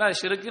 அப்படி இருந்தா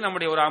ஷிர்க்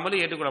நம்முடைய ஒரு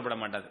அமலு ஏற்றுக்கொள்ளப்பட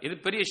மாட்டாது. இது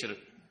பெரிய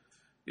ஷிர்க்,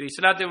 இது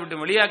இஸ்லாத்தை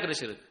விட்டு வெளியாக்குற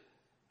ஷிர்க்.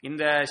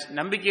 இந்த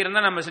நம்பிக்கை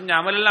இருந்தா நம்ம செஞ்ச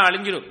அமல் எல்லாம்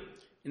அழிஞ்சிடும்.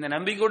 இந்த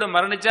நம்பிக்கையோட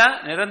மரணிச்சா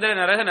நிரந்தர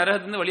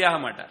நரகத்திலிருந்து வெளியாக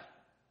மாட்டார்.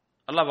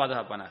 அல்லாஹ்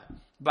பாதுகாப்பானா.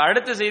 இப்ப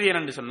அடுத்த செய்தி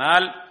என்னன்னு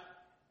சொன்னால்,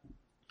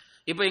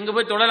 இப்ப இங்க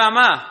போய்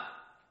தொழலாமா?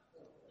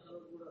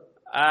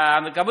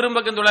 அந்த கபரும்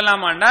பக்கம்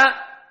தொழலாமாண்டா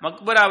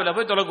மக்பராவில்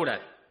போய்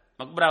தொழக்கூடாது,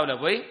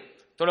 மக்பராவில் போய்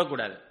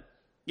தொழக்கூடாது.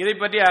 இதை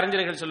பற்றி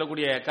அறிஞர்கள்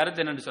சொல்லக்கூடிய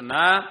கருத்து என்னன்னு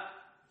சொன்னா,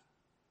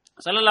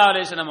 ஸல்லல்லாஹு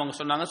அலைஹி வஸல்லம் அவங்க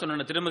சொன்னாங்க,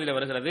 சொன்ன திருமதியில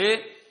வருகிறது,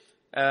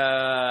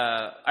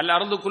 அல்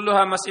அர்து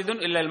குல்லுஹா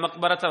மஸ்ஜிதுன் இல்லல்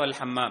மக்பரத வல்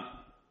ஹம்மாம்,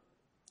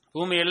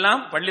 பூமி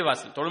எல்லாம்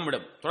பள்ளிவாசல்,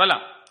 தொழுமிடம்,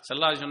 தொழலாம்.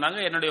 ஸல்லல்லாஹு அலைஹி சொன்னாங்க,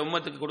 என்னுடைய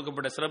உம்மத்துக்கு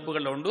கொடுக்கப்பட்ட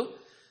சிறப்புகள் உண்டு,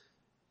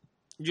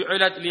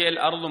 ஜுஇலத்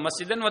லியல் அர்து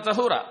மஸ்ஜிதன் வ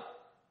தஹூரா,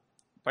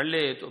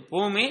 பள்ளி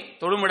பூமி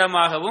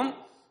தொழுமிடமாகவும்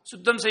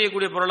சுத்தம்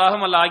செய்யக்கூடிய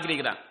பொருளாகவும் அல்லாஹ்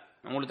ஆக்கியிருக்கிறான்.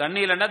 உங்களுக்கு தண்ணி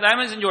இல்லைன்னா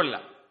தயவு செஞ்சு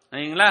கொள்ளலாம்,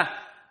 சரிங்களா?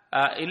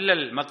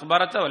 இல்லல்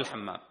மக்பரத வல்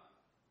ஹம்மாம்,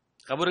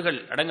 கபர்கள்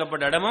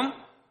அடங்கப்பட்ட இடமும்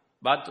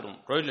பாத்ரூம்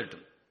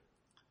டொய்லெட்டும்.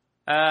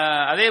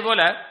 அதே போல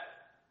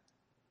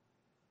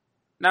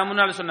நான்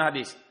முன்னால் சொன்ன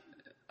ஹதீஸ்,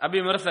 அபி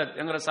முர்சத்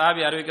என்கிற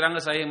சஹாபி அறிவிக்கிறாங்க,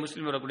 சஹீஹ்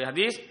முஸ்லிம் வரக்கூடிய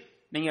ஹதீஸ்,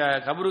 நீங்க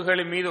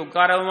கபறுகளின் மீது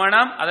உட்காரவும்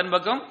வேண்டாம், அதன்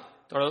பக்கம்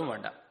தொழவும்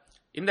வேண்டாம்.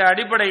 இந்த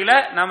அடிப்படையில்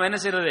நாம என்ன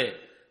செய்யறது,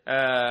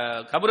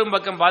 கபரும்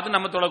பக்கம் பார்த்து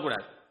நம்ம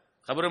தொழக்கூடாது,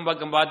 கபரும்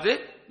பக்கம் பார்த்து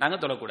நாங்க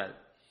தொழக்கூடாது.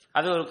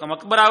 அது ஒரு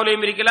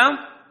மக்பராவிலையும் இருக்கலாம்.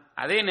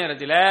 அதே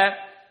நேரத்தில்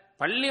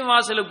பள்ளி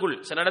வாசலுக்குள்,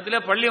 சில இடத்துல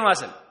பள்ளி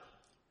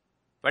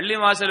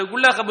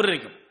வாசலுக்குள்ள கபர்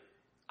இருக்கும்,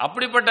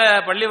 அப்படிப்பட்ட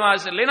பள்ளி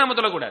வாசல்ல நம்ம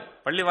தொழக்கூடாது,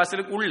 பள்ளி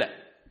வாசலுக்கு உள்ள.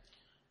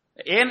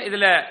 ஏன்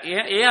இதுல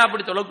ஏன்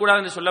அப்படி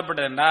தொழக்கூடாதுன்னு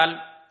சொல்லப்பட்டது என்றால்,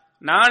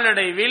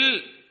 நாளடைவில்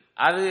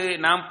அது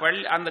நாம்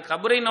அந்த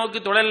கபரை நோக்கி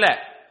தொழல,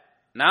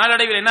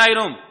 நாளடைவில் என்ன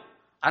ஆயிரும்,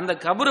 அந்த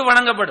கபரு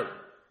வணங்கப்படும்.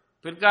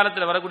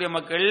 பிற்காலத்தில் வரக்கூடிய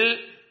மக்கள்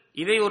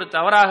இதை ஒரு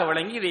தவறாக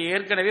வழங்கி, இதை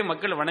ஏற்கனவே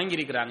மக்கள் வணங்கி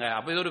இருக்கிறாங்க,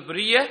 அப்ப இது ஒரு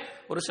பெரிய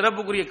ஒரு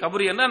சிறப்புக்குரிய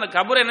கபரு என்று அந்த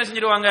கபரை என்ன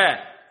செஞ்சிருவாங்க,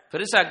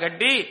 பெருசா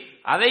கட்டி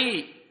அதை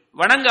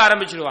வணங்க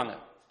ஆரம்பிச்சிருவாங்க.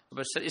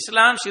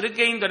 இஸ்லாம்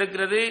ஷிர்கையும்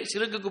தடுக்கிறது,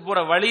 ஷிர்க்குக்கு போற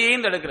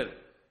வழியையும் தடுக்கிறது.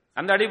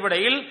 அந்த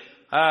அடிப்படையில்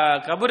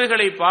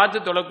கபறுகளை பார்த்து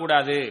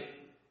தொழக்கூடாது.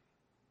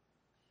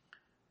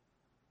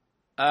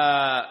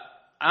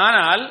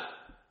 ஆனால்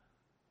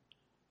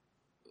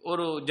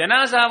ஒரு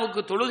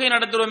ஜனாசாவுக்கு தொழுகை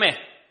நடத்துறோமே,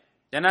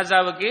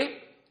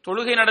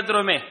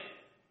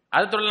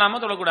 அது தொழலாமா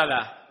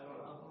தொழக்கூடாதா?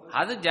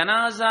 அது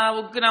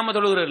ஜனாசாவுக்கு நாம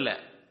தொழுகிறது இல்ல,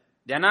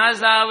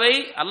 ஜனாசாவை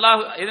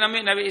அல்லாஹ்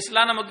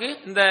இஸ்லாம் நமக்கு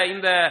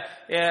இந்த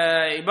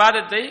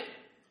இபாதத்தை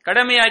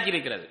கடமையாக்கி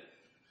இருக்கிறது.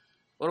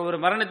 ஒரு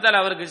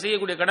மரணித்தால் அவருக்கு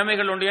செய்யக்கூடிய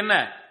கடமைகள் ஒன்று என்ன,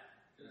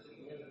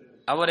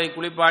 அவரை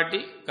குளிப்பாட்டி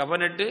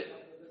கபனிட்டு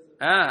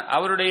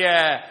அவருடைய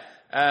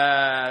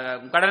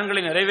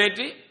கடன்களை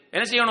நிறைவேற்றி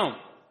என்ன செய்யணும்,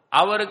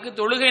 அவருக்கு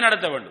தொழுகை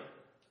நடத்த வேண்டும்.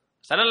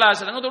 ஸல்லல்லாஹு அலைஹி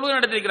வஸல்லம் தொழுகை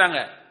நடத்திருக்கிறாங்க,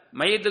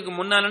 மையத்துக்கு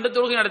முன்னால் நின்று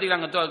தொழுகை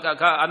நடத்திக்கிறாங்க.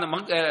 அந்த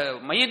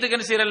மையத்துக்கு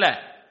என்ன செய்யறல்ல,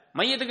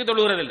 மையத்துக்கு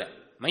தொழுகிறது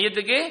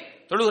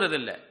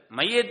இல்ல,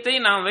 மையத்தை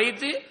நாம்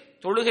வைத்து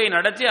தொழுகை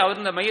நடத்தி அவர்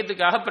இந்த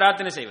மையத்துக்காக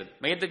பிரார்த்தனை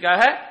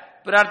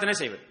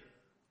செய்வது.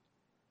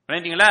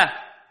 பண்ணிட்டீங்களா?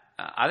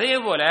 அதே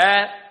போல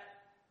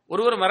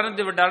ஒருவர்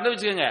மரணத்தை விட்டார்னு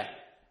வச்சுக்கோங்க,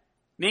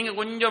 நீங்க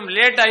கொஞ்சம்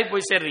லேட் ஆகி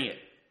போய் சேர்றீங்க,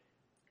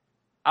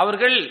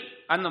 அவர்கள்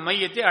அந்த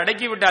மையத்தை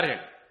அடக்கி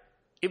விட்டார்கள்.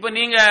 இப்ப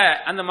நீங்க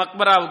அந்த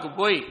மக்பராவுக்கு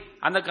போய்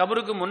அந்த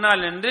கபருக்கு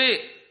முன்னால் நின்று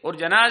ஒரு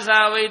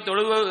ஜனாசாவை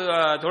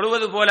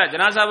தொழுவது போல,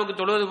 ஜனாசாவுக்கு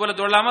தொழுவது போல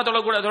தொழலாமா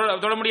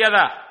தொழ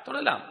முடியாதா?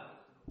 தொழலாம்.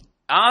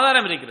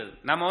 ஆதாரம் இருக்கிறது.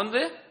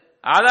 நம்ம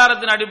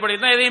ஆதாரத்தின்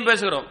அடிப்படையில் தான் எதையும்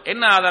பேசுகிறோம்.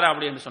 என்ன ஆதாரம்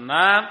அப்படின்னு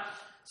சொன்னா,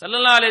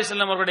 ஸல்லல்லாஹு அலைஹி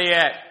வஸல்லம் அவருடைய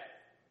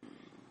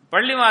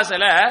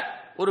பள்ளிவாசல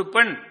ஒரு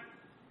பெண்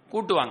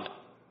கூட்டுவாங்க,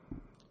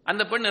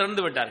 அந்த பெண்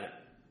இறந்து விட்டார்கள்.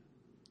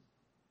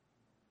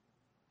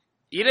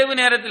 இரவு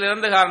நேரத்தில்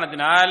இறந்த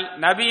காரணத்தினால்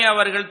நபி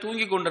அவர்கள்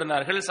தூங்கிக்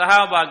கொண்டிருந்தார்கள்.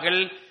 சஹாபாக்கள்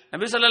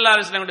நபி ஸல்லல்லாஹு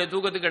அலைஹி வஸல்லம்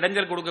தூக்கத்துக்கு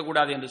இடைஞ்சல் கொடுக்க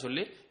கூடாது என்று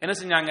சொல்லி என்ன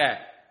செஞ்சாங்க,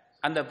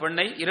 அந்த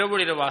பெண்ணை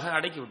இரவாக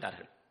அடக்கி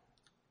விட்டார்கள்.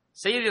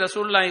 செய்தி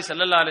ரசூலுல்லாஹி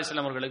ஸல்லல்லாஹு அலைஹி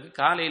வஸல்லம் அவர்களுக்கு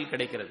காலையில்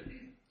கிடைக்கிறது.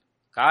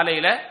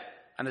 காலையில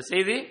அந்த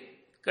செய்தி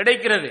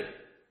கிடைக்கிறது.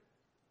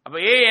 அப்ப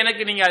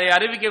எனக்கு நீங்க அதை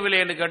அறிவிக்கவில்லை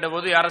என்று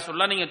கேட்டபோது யார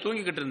சொல்லலாம், நீங்க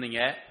தூங்கிக்கிட்டு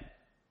இருந்தீங்க,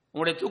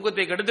 உங்களுடைய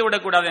தூக்கத்தை கெடுத்து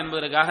விடக்கூடாது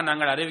என்பதற்காக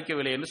நாங்கள்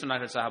அறிவிக்கவில்லை என்று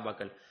சொன்னார்கள்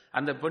சஹாபாக்கள்.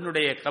 அந்த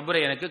பெண்ணுடைய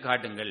கபரை எனக்கு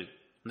காட்டுங்கள்,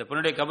 அந்த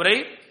பெண்ணுடைய கபரை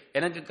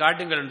எனக்கு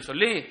காட்டுங்கள் என்று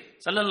சொல்லி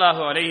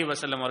ஸல்லல்லாஹு அலைஹி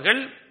வஸல்லம் அவர்கள்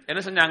என்ன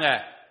செஞ்சாங்க,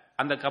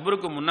 அந்த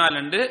கபருக்கு முன்னால்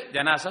நின்று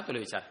ஜனாசா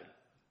தொழுவிச்சார்கள்.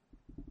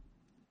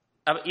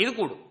 இது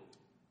கூடும்.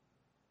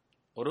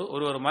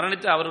 ஒரு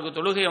மரணித்து அவருக்கு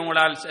தொழுகை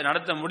உங்களால்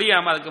நடத்த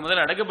முடியாம அதுக்கு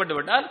முதல் அடக்கப்பட்டு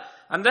விட்டால்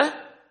அந்த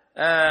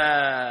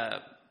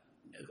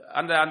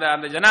அந்த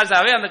அந்த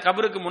ஜனாசாவை அந்த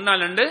கபருக்கு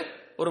முன்னால் நின்று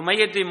ஒரு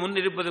மையத்தை முன்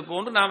இருப்பது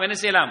போன்று நாம் என்ன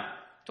செய்யலாம்,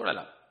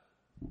 தொழலாம்.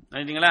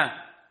 நினைச்சீங்களா?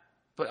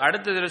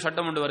 அடுத்த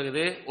சட்டம் ஒன்று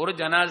வருகிறது, ஒரு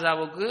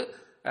ஜனாசாவுக்கு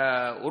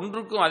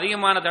ஒன்றுக்கும்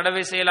அதிகமான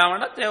தடவை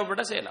செய்யலாம்னா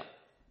தேவைப்பட்டால் செய்யலாம்,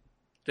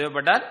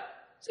 தேவைப்பட்டால்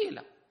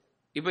செய்யலாம்.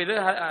 இப்ப இது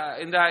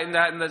இந்த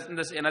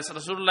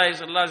ரசூலுல்லாஹி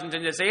ஸல்லல்லாஹு அலைஹி வஸல்லம்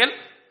செஞ்ச செயல்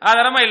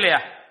ஆதாரமா இல்லையா?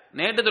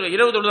 நேற்று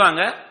இரவு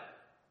தொழுதாங்க,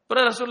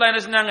 பிறகு ரசூலுல்லாஹ்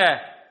என்ன செஞ்சாங்க,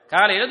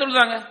 காலையில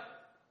தொழுதாங்க.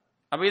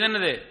 அப்ப இது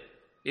என்னது,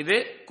 இது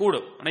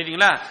கூடும்.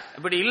 நினைக்கிறீங்களா?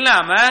 இப்படி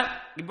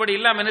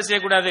இல்லாம என்ன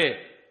செய்யக்கூடாது,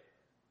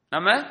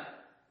 நம்ம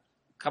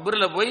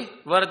கபர்ல போய்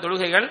வேற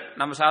தொழுகைகள்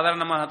நம்ம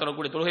சாதாரணமாக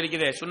தொழக்கூடிய தொழுகை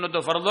இருக்குதே, சுன்னத்தோ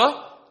ஃபர்தோ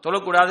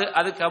தொழக்கூடாது.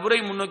 அது கபரை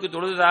முன்னோக்கி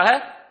தொழுவதாக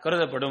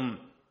கருதப்படும்.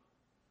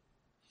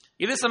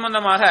 இது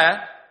சம்பந்தமாக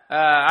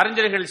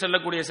அறிஞர்கள்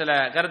சொல்லக்கூடிய சில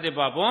கருத்தை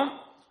பார்ப்போம்.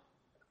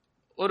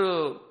 ஒரு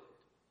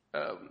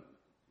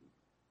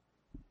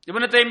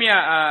இப்னு தைமியா,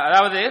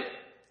 அதாவது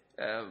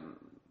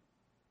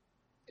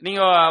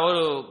நீங்க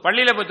ஒரு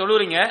பள்ளியில போய்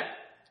தொழுறீங்க,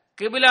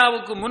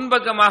 கிபிலாவுக்கு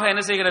முன்பக்கமாக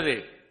என்ன செய்கிறது,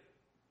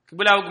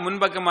 கிபிலாவுக்கு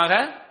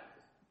முன்பக்கமாக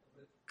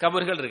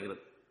கபர்கள்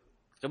இருக்கிறது,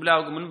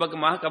 கிபிலாவுக்கு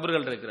முன்பக்கமாக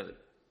கபர்கள் இருக்கிறது.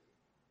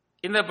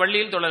 இந்த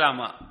பள்ளியில்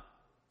தொழலாமா?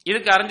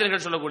 இதுக்கு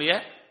அறிஞர்கள் சொல்லக்கூடிய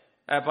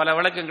பல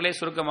விளக்கங்களை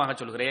சுருக்கமாக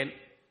சொல்கிறேன்.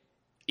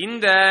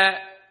 இந்த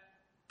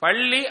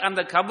பள்ளி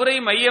அந்த கபரை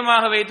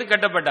மையமாக வைத்து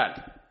கட்டப்பட்டால்,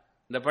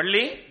 இந்த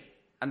பள்ளி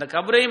அந்த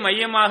கபரை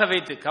மையமாக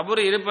வைத்து,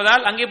 கபர்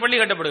இருப்பதால் அங்கே பள்ளி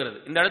கட்டப்படுகிறது.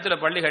 இந்த இடத்துல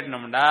பள்ளி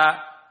கட்டினோம்டா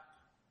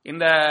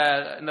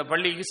இந்த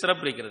பள்ளிக்கு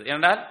சிறப்பு இருக்கிறது.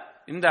 ஏனென்றால்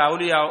இந்த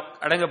அவுலியா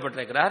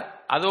அடங்கப்பட்டிருக்கிறார்,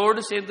 அதோடு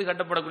சேர்த்து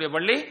கட்டப்படக்கூடிய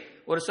பள்ளி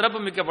ஒரு சிறப்பு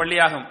மிக்க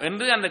பள்ளியாகும்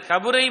என்று அந்த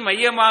கபரை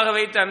மையமாக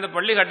வைத்து அந்த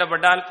பள்ளி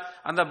கட்டப்பட்டால்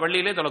அந்த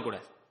பள்ளியிலே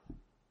தொழக்கூடாது.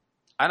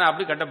 ஆனா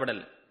அப்படி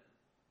கட்டப்படலை.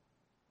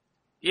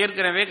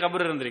 ஏற்கனவே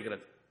கபர்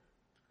இருந்திருக்கிறது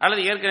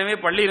அல்லது ஏற்கனவே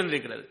பள்ளி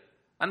இருந்திருக்கிறது,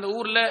 அந்த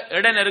ஊர்ல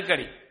இட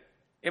நெருக்கடி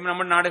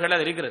நம்ம நாடுகள்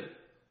அது இருக்கிறது.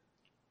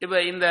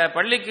 இப்ப இந்த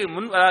பள்ளிக்கு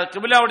முன்,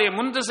 கிபிலாவுடைய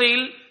முன்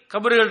திசையில்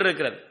கபறுகள்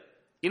இருக்கிறது,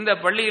 இந்த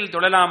பள்ளியில்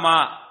தொழலாமா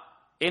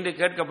என்று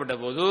கேட்கப்பட்ட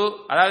போது,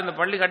 அதாவது இந்த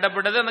பள்ளி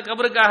கட்டப்பட்டது அந்த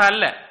கபருக்காக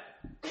அல்ல,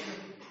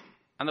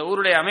 அந்த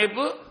ஊருடைய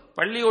அமைப்பு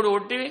பள்ளியோடு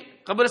ஒட்டி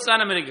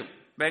கபரிஸ்தானம் இருக்கும்.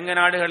 எங்க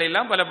நாடுகள்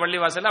எல்லாம் பல பள்ளி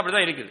வாசல்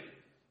அப்படிதான் இருக்குது,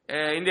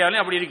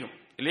 இந்தியாவிலும் அப்படி இருக்கும்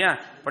இல்லையா,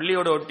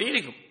 பள்ளியோடு ஒட்டி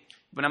இருக்கும்.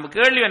 இப்ப நம்ம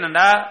கேள்வி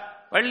என்னன்னா,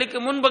 பள்ளிக்கு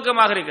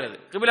முன்பக்கமாக இருக்கிறது,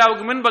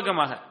 கிபிலாவுக்கு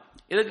முன்பக்கமாக.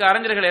 இதுக்கு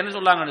அறிஞர்கள் என்ன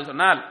சொல்லாங்கன்னு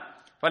சொன்னால்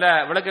பல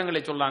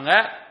விளக்கங்களை சொல்லாங்க.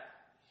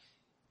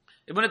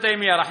 இப்னு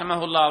தைமியா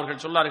ரஹ்மஹுல்லாஹ்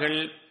அவர்கள் சொன்னார்கள்,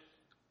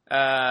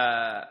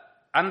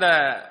 அந்த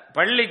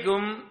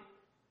பள்ளிக்கும்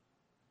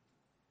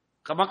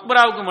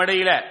மக்பராவுக்கும்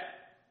இடையில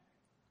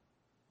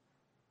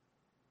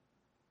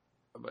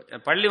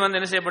பள்ளி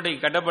என்ன செய்யப்பட்டு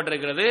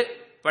கட்டப்பட்டிருக்கிறது,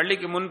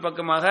 பள்ளிக்கு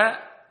முன்பக்கமாக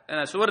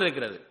சுவர்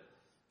இருக்கிறது,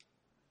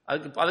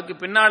 அதுக்கு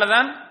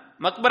பின்னால்தான்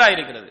மக்பரா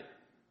இருக்கிறது.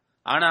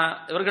 ஆனா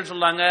இவர்கள்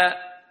சொன்னாங்க,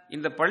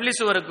 இந்த பள்ளி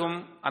சுவருக்கும்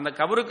அந்த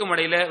கபருக்கும்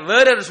இடையில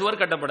வேறொரு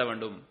சுவர் கட்டப்பட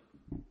வேண்டும்.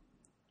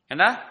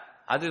 ஏன்னா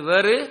அது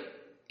வேறு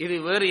இது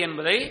வேறு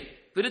என்பதை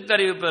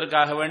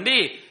பிரித்தறிவிப்பதற்காக வேண்டி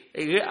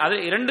அது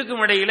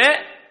இரண்டுக்கும் இடையில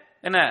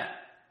என்ன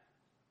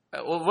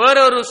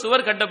வேறொரு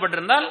சுவர்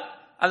கட்டப்பட்டிருந்தால்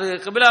அது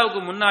கிபிலாவுக்கு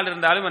முன்னால்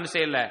இருந்தாலும் என்ன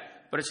செய்யல,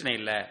 பிரச்சனை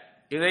இல்லை.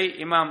 இதை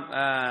இமாம்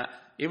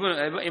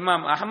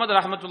அஹமது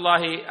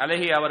ரஹமத்துல்லாஹி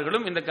அலைஹி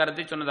அவர்களும் இந்த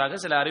கருத்தை சொன்னதாக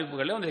சில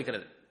அறிவிப்புகள்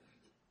வந்திருக்கிறது.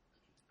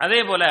 அதே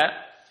போல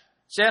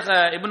ஷேக்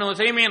இப்னு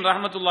உஸைமீன்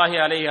ரஹமத்துல்லாஹி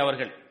அலைஹி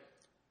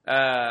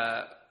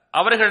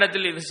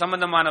அவர்களிடத்தில் இது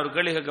சம்பந்தமான ஒரு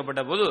கேள்வி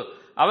கேட்கப்பட்ட போது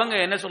அவங்க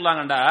என்ன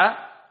சொல்லாங்கண்டா,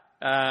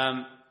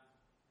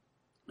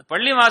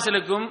 பள்ளி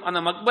வாசலுக்கும் அந்த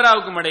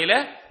மக்பராவுக்கும் இடையில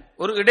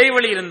ஒரு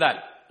இடைவெளி இருந்தால்,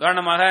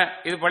 உதாரணமாக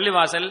இது பள்ளி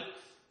வாசல்,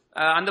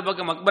 அந்த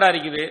பக்கம் மக்பரா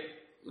இருக்குது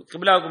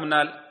கிபிலாவுக்கு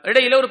முன்னால்,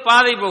 இடையில ஒரு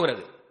பாதை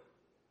போகிறது,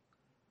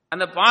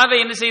 அந்த பாதை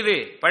என்ன செய்து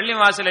பள்ளி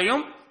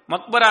வாசலையும்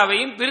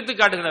மக்பராவையும் பிரித்து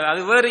காட்டுகிறது,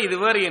 அது வேறு இது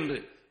வேறு என்று.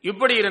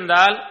 இப்படி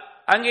இருந்தால்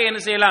அங்கே என்ன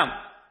செய்யலாம்,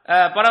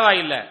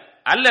 பரவாயில்லை.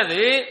 அல்லது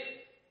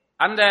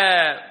அந்த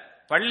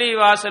பள்ளி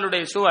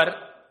வாசலுடைய சுவர்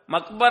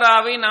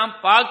மக்பராவை நாம்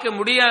பார்க்க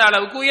முடியாத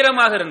அளவுக்கு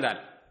உயரமாக இருந்தால்,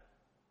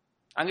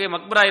 அங்கே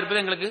மக்பரா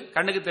இருப்பது எங்களுக்கு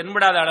கண்ணுக்கு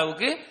தென்படாத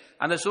அளவுக்கு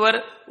அந்த சுவர்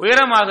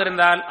உயரமாக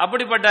இருந்தால்,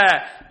 அப்படிப்பட்ட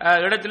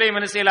இடத்திலேயும்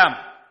என்ன செய்யலாம்,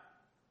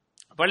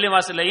 பள்ளி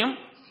வாசலையும்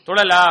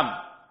தொழலாம்.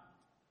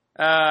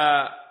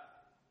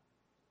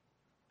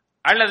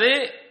 அல்லது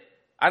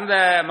அந்த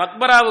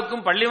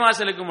மக்பராவுக்கும்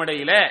பள்ளிவாசலுக்கும்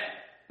இடையில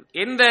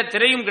எந்த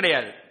திரையும்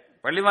கிடையாது,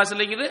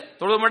 பள்ளிவாசலுக்கு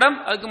தொழுமிடம்,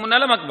 அதுக்கு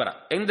முன்னால மக்பரா,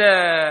 எந்த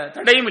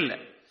தடையும் இல்லை.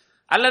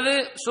 அல்லது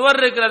சுவர்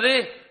இருக்கிறது,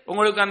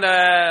 உங்களுக்கு அந்த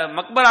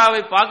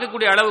மக்பராவை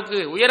பார்க்கக்கூடிய அளவுக்கு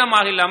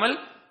உயரமாக இல்லாமல்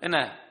என்ன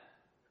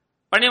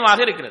பணிவாக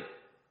இருக்கிறது.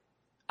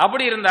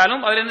 அப்படி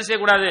இருந்தாலும் அதில் என்ன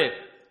செய்யக்கூடாது,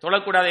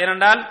 தொழக்கூடாது.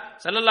 ஏனென்றால்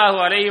ஸல்லல்லாஹு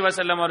அலைஹி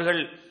வஸல்லம்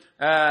அவர்கள்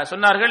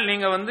சொன்னார்கள்,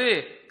 நீங்க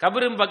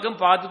கபரின் பக்கம்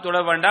பார்த்து தொழ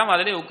வேண்டாம்,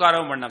 அதிலே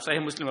உட்காரவும் வேண்டாம்.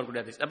 சஹீஹ் முஸ்லிம்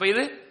வரக்கூடிய ஹதீஸ். அப்ப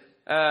இது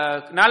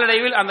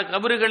நாளடைவில் அந்த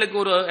கபறுகளுக்கு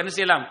ஒரு என்ன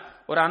செய்யலாம்,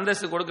 ஒரு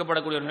அந்தஸ்து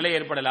கொடுக்கப்படக்கூடிய ஒரு நிலை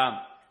ஏற்படலாம்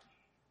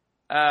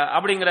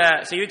அப்படிங்கிற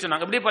செய்தி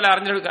சொன்னாங்க. இப்படி பல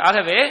அறிஞர்களுக்கு.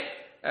 ஆகவே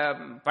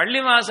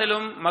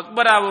பள்ளிவாசலும்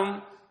மக்பராவும்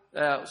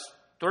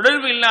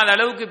தொடர்பு இல்லாத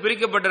அளவுக்கு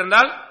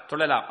பிரிக்கப்பட்டிருந்தால்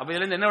தொழலாம். அப்ப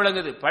இதுல இருந்து என்ன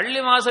விளங்குது,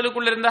 பள்ளி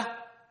வாசலுக்குள்ள இருந்தா,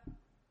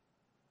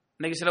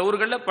 இன்னைக்கு சில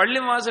ஊர்களில் பள்ளி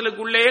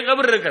வாசலுக்குள்ளேயே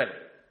கபர் இருக்கிறது,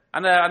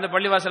 அந்த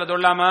பள்ளி வாசலை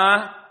தொழலாமா?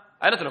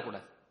 அதில்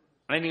தொழக்கூடாது.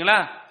 நினைக்கிறீங்களா?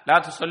 லா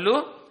துஸல்லு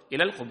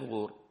இலல்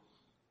குபூர்.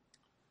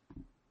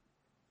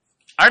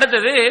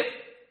 அடுத்தது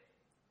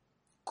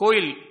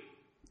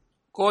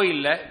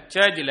கோயில்ல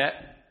சர்ச்சில்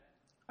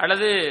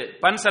அல்லது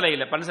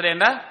பன்சலையில்,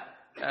 பன்சலைன்னா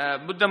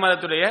புத்த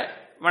மதத்துடைய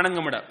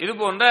வணங்குமிடம், இது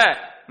போன்ற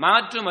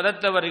மாற்று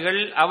மதத்தவர்கள்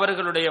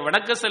அவர்களுடைய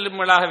வணக்க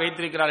செல்லுங்களாக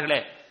வைத்திருக்கிறார்களே,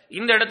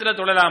 இந்த இடத்துல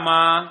தொழலாமா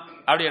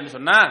அப்படி என்று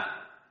சொன்னா,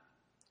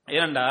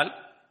 ஏனென்றால்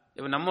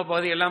இப்ப நம்ம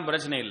பகுதியெல்லாம்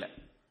பிரச்சனை இல்லை.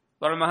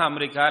 உதாரணமாக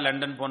அமெரிக்கா,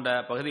 லண்டன் போன்ற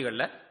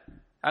பகுதிகளில்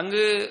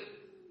அங்கு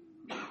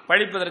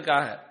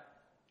படிப்பதற்காக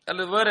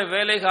அல்லது வேறு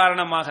வேலை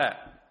காரணமாக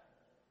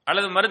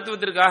அல்லது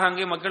மருத்துவத்திற்காக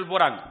அங்கே மக்கள்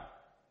போறாங்க.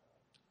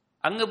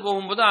 அங்கு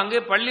போகும்போது அங்கே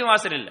பள்ளி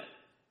வாசல் இல்லை.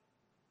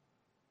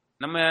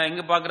 நம்ம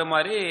இங்க பாக்குற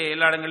மாதிரி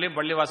எல்லா இடங்களையும்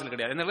பள்ளி வாசல்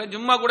கிடையாது. இந்த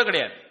ஜும்மா கூட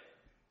கிடையாது.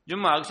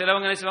 ஜும்மா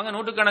சிலவங்க என்ன செய்வாங்க,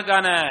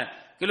 நூற்றுக்கணக்கான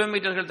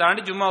கிலோமீட்டர்கள்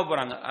தாண்டி ஜும்மாவை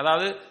போறாங்க.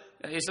 அதாவது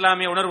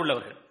இஸ்லாமிய உணர்வு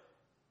உள்ளவர்கள்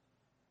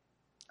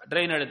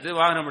ட்ரெயின் எடுத்து,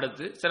 வாகனம்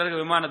எடுத்து,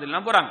 சிலருக்கு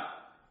விமானத்திலாம் போறாங்க.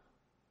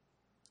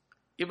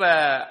 இப்ப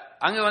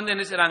அங்க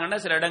என்ன செய்யறாங்கன்னா,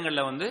 சில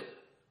இடங்கள்ல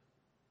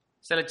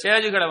சில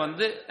சேர்ஜுகளை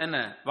என்ன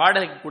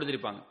வாடகைக்கு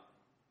கொடுத்திருப்பாங்க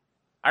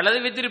அல்லது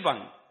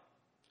வித்திருப்பாங்க,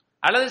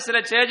 அல்லது சில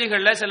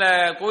சேர்ஜுகள்ல சில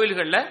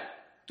கோயில்கள்ல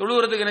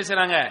தொழுகிறதுக்கு என்ன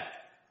செய்யறாங்க,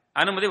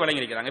 அனுமதி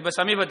வழங்கியிருக்கிறாங்க. இப்ப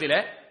சமீபத்தில்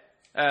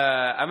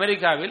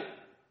அமெரிக்காவில்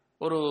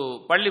ஒரு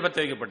பள்ளி பற்ற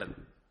வைக்கப்பட்டது.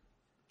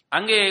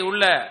 அங்கே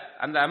உள்ள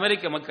அந்த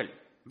அமெரிக்க மக்கள்,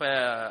 இப்ப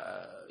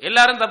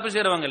எல்லாரும் தப்பு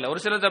செய்யறவங்க இல்ல, ஒரு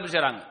சிலர் தப்பு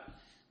செய்யறாங்க.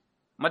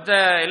 மற்ற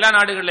எல்லா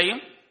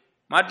நாடுகள்லையும்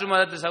மாற்று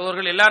மதத்து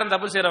சகோதரர்கள் எல்லாரும்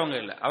தப்பு செய்யறவங்க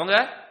இல்ல. அவங்க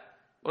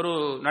ஒரு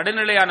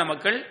நடுநிலையான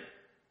மக்கள்.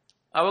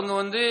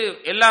 அவங்க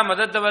எல்லா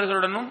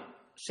மதத்தவர்களுடனும்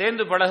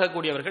சேர்ந்து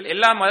பழகக்கூடியவர்கள்.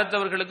 எல்லா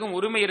மதத்தவர்களுக்கும்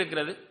உரிமை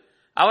இருக்கிறது.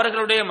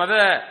 அவர்களுடைய மத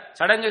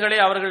சடங்குகளை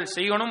அவர்கள்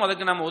செய்யணும்,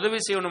 அதுக்கு நம்ம உதவி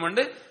செய்யணும்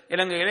என்று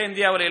இலங்கையில,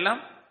 இந்தியாவில எல்லாம்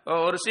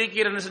ஒரு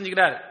சீக்கியர் என்ன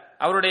செஞ்சுக்கிறார்,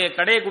 அவருடைய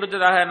கடையை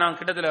கொடுத்ததாக நான்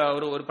கிட்டத்தில்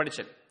ஒரு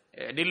படிச்சேன்.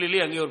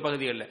 டில்லியிலே அங்கே ஒரு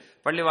பகுதிகளில்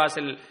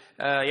பள்ளிவாசல்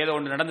ஏதோ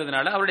ஒன்று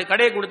நடந்ததுனால அவருடைய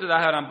கடையை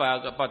கொடுத்ததாக நாம்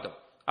பார்த்தோம்.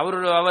 அவர்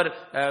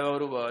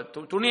ஒரு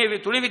துணி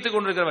வித்துக்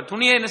கொண்டிருக்கிறவர்,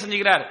 துணியை என்ன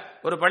செஞ்சுக்கிறார்,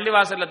 ஒரு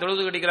பள்ளிவாசல்ல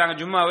தொழுது கட்டிக்கிறாங்க,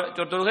 ஜும்மா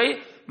தொழுகை,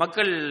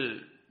 மக்கள்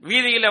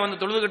வீதியில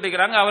தொழுது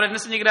கட்டிக்கிறாங்க. அவர் என்ன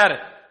செஞ்சுக்கிறார்,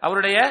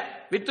 அவருடைய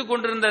வித்து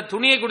கொண்டிருந்த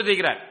துணியை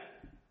கொடுத்திருக்கிறார்.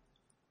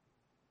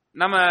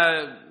 நம்ம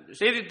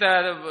செய்தி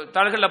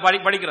தாள்கள்ல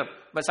படிக்கிறோம்.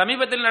 இப்ப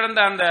சமீபத்தில் நடந்த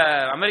அந்த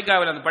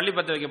அமெரிக்காவில் அந்த பள்ளி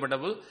பற்ற வைக்கப்பட்ட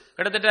போது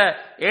கிட்டத்தட்ட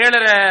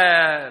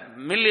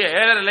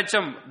 7.5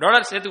 லட்சம்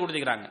டாலர் சேர்த்து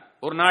கொடுத்துக்கிறாங்க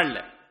ஒரு நாள்ல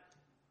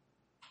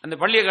அந்த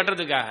பள்ளியை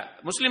கட்டுறதுக்காக,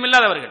 முஸ்லீம்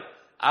இல்லாதவர்கள்.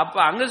 அப்ப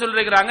அங்க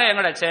சொல்லிருக்கிறாங்க,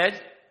 எங்களோட சர்ச்,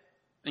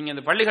 நீங்க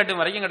இந்த பள்ளி கட்டும்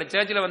வரைக்கும் எங்களோட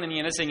சர்ச்சில்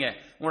நீங்க என்ன செய்யுங்க,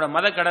 உங்களோட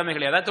மத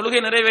கடமைகளை, அதாவது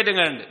தொழுகை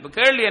நிறைவேற்றுங்க. இப்ப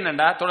கேள்வி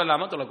என்னண்டா,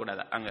 தொழலாமா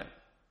தொழக்கூடாதா? அங்க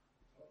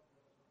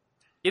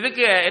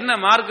இதுக்கு என்ன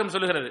மார்க்கம்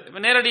சொல்லுகிறது? இப்ப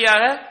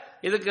நேரடியாக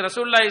இதுக்கு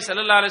ரசூலுல்லாஹி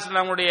ஸல்லல்லாஹு அலைஹி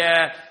வஸல்லம்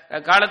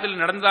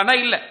காலத்தில் நடந்ததானா?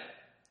 இல்ல.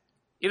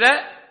 இத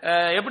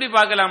எப்படி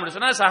பார்க்கலாம்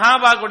சொன்னா,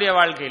 சஹாபாக்குடைய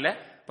வாழ்க்கையில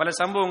பல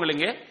சம்பவங்கள்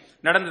இங்கே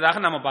நடந்ததாக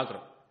நாம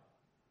பார்க்கிறோம்.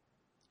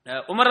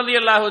 உமர்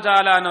ரலியல்லாஹு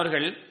தஆலா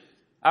அவர்கள்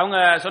அவங்க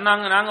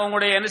சொன்னாங்க, நாங்க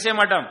உங்களுடைய என்ன செய்ய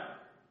மாட்டோம்,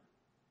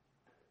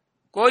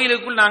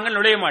 கோயிலுக்குள் நாங்கள்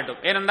நுழைய மாட்டோம்.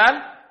 ஏனென்றால்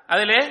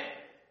அதிலே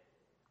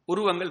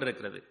உருவங்கள்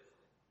இருக்கிறது,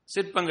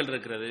 சிற்பங்கள்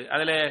இருக்கிறது,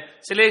 அதிலே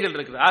சிலைகள்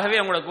இருக்கிறது. ஆகவே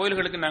அவங்களோட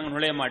கோயில்களுக்கு நாங்கள்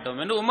நுழைய மாட்டோம்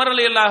என்று உமர்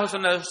ரலியல்லாஹு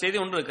சொன்ன செய்தி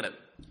ஒன்று இருக்கிறது.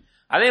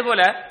 அதே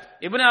போல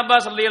இப்னு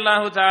அப்பாஸ்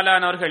ரலியல்லாஹு தஆலா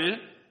அவர்கள்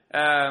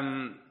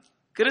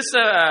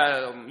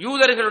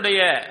யூதர்களுடைய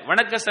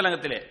வணக்க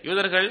ஸ்தலத்திலே,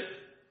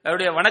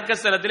 யூதர்களுடைய வணக்க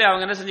ஸ்தலத்திலே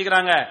அவங்க என்ன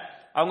செஞ்சுக்கிறாங்க,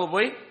 அவங்க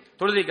போய்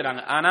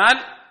தொழுதிக்கிறாங்க. ஆனால்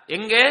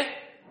எங்கே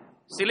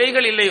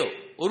சிலைகள் இல்லையோ,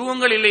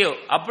 உருவங்கள் இல்லையோ,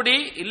 அப்படி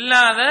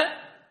இல்லாத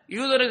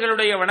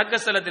யூதர்களுடைய வணக்க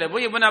ஸ்தலத்திலே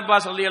போய் இப்னு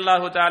அப்பாஸ்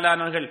ரலியல்லாஹு தஆலா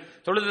அவர்கள்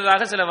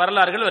தொழுததாக சில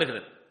வரலாறுகள்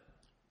வருகிறது.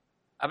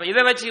 அப்ப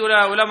இதை வச்சு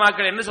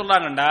உலமாக்கள் என்ன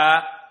சொல்றாங்கண்டா,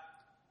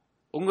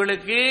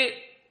 உங்களுக்கு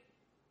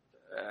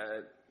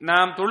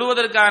நாம்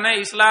தொழுவதற்கான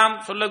இஸ்லாம்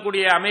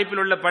சொல்லக்கூடிய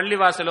அமைப்பில் உள்ள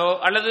பள்ளிவாசலோ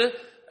அல்லது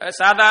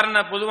சாதாரண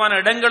பொதுவான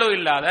இடங்களோ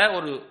இல்லாத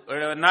ஒரு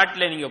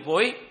நாட்டில் நீங்க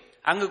போய்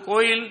அங்கு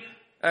கோயில்,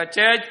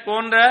 சர்ச்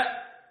போன்ற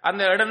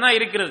அந்த இடம் தான்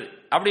இருக்கிறது.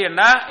 அப்படி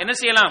என்ன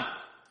செய்யலாம்,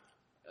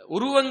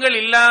 உருவங்கள்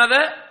இல்லாத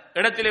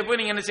இடத்திலே போய்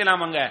நீங்க என்ன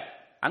செய்யலாம்,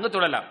 அங்க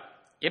தொழலாம்.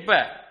 எப்ப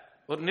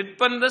ஒரு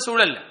நிர்பந்த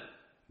சூழல்ல,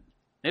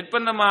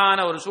 நிர்பந்தமான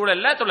ஒரு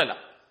சூழல்ல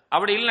தொழலாம்.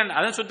 அப்படி இல்லைன்னு,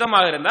 அது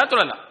சுத்தமாக இருந்தா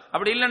தொழலாம்.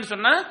 அப்படி இல்லைன்னு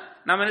சொன்னா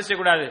நம்ம என்ன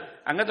செய்யக்கூடாது,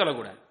 அங்க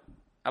தொழக்கூடாது.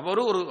 அப்ப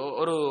ஒரு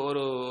ஒரு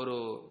ஒரு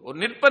ஒரு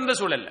நிர்பந்த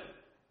சூழல்ல,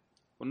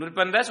 ஒரு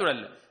நிர்பந்த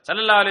சூழல்ல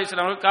ஸல்லல்லாஹு அலைஹி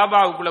வஸல்லம் அவர்கள்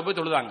காபாவுக்குள்ள போய்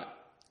தொழுதாங்க.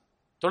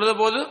 தொழுத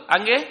போது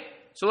அங்கே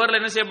சுவர்ல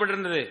என்ன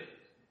செய்யப்பட்டிருந்தது,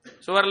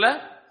 சுவர்ல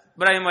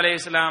இப்ராஹிம்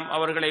அலைஹிஸ்ஸலாம்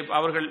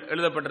அவர்கள்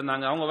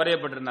எழுதப்பட்டிருந்தாங்க, அவங்க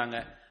வரையப்பட்டிருந்தாங்க.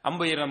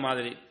 அம்பு எய்ற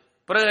மாதிரி.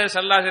 பிறகு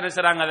ஸல்லல்லாஹு அலைஹி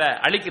வஸல்லம் அதை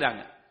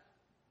அழிக்கிறாங்க.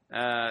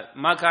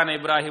 மாகான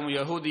இப்ராஹிம்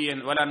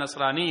யஹூதியன் வலா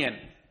நஸ்ரானியன்,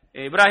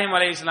 இப்ராஹிம்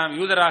அலைஹிஸ்ஸலாம்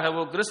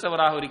யூதராகவோ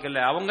கிறிஸ்தவராகவோ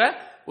இருக்கல, அவங்க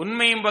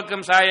உண்மையும்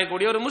பக்கம்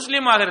சாயக்கூடிய ஒரு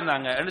முஸ்லீமாக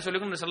இருந்தாங்க என்று சொல்லி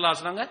ஸல்லல்லாஹு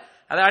அலைஹி வஸல்லம்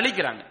அதை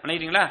அழிக்கிறாங்க.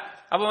 நினைக்கிறீங்களா?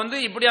 அப்ப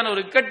இப்படியான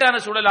ஒரு இக்கட்டான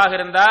சூழலாக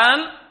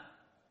இருந்தால்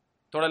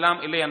தொழலாம்,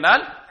 இல்லை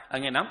என்றால்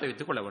அங்கே நாம்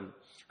தவித்துக் கொள்ள வேண்டும்.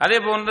 அதே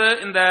போன்று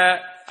இந்த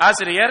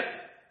ஆசிரியர்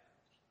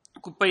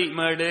குப்பை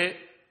மேடு,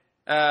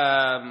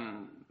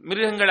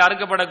 மிருகங்கள்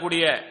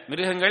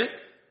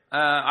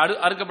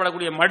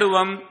அறுக்கப்படக்கூடிய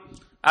மடுவம்,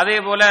 அதே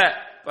போல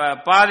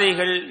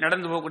பாதைகள்,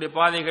 நடந்து போகக்கூடிய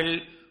பாதைகள்,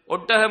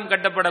 ஒட்டகம்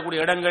கட்டப்படக்கூடிய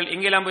இடங்கள்,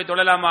 இங்கெல்லாம் போய்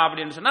தொழலாமா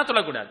அப்படின்னு சொன்னா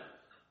தொழக்கூடாது.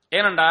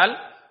 ஏனென்றால்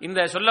இந்த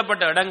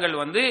சொல்லப்பட்ட இடங்கள்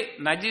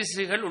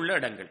நஜீசுகள் உள்ள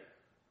இடங்கள்,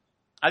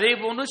 அதே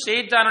போன்று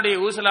ஷைத்தானுடைய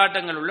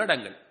ஊசலாட்டங்கள் உள்ள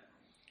இடங்கள்.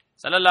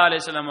 ஸல்லல்லாஹு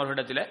அலைஹி வஸல்லம்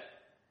அவர்களிடத்தில்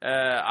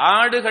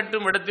ஆடு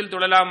கட்டும் இடத்தில்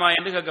தொழலாமா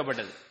என்று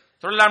கேட்கப்பட்டது.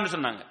 தொழலாம்னு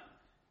சொன்னாங்க.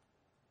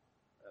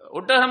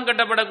 ஒட்டகம்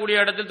கட்டப்படக்கூடிய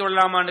இடத்தில்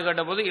தொழலாமான்னு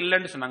கேட்ட போது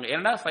இல்லைன்னு சொன்னாங்க.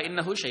 ஏன்னா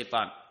ஃபஇன்னஹு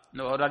ஷைத்தான்,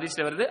 ஒரு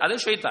ஹதீஸ்ல வருது, அது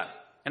ஷைத்தான்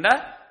ஏண்டா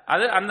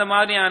அது அந்த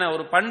மாதிரியான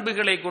ஒரு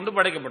பண்புகளை கொண்டு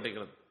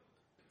படைக்கப்பட்டிருக்கிறது.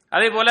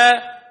 அதே போல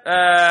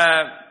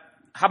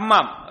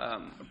ஹம்மாம்,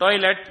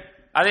 டாய்லெட்,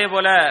 அதே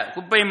போல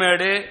குப்பை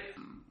மேடு,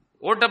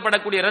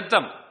 ஓட்டப்படக்கூடிய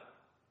ரத்தம்,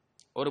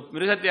 ஒரு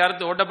மிருகத்தை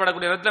அறுத்து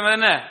ஓட்டப்படக்கூடிய ரத்தம்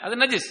என்ன,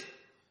 அது நஜிஸ்.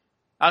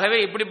 ஆகவே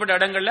இப்படிப்பட்ட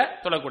இடங்கள்ல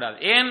தொழக்கூடாது.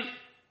 ஏன்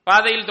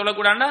பாதையில்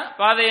தொழக்கூடாதுன்னா,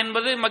 பாதை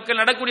என்பது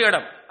மக்கள் நடக்கூடிய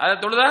இடம், அதை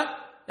தொழுதா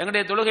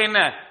எங்களுடைய தொழுகை என்ன,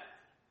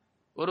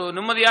 ஒரு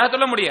நிம்மதியாக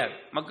தொழ முடியாது,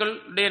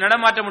 மக்களுடைய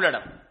நடமாற்றம் உள்ள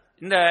இடம்.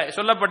 இந்த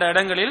சொல்லப்பட்ட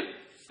இடங்களில்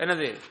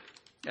என்னது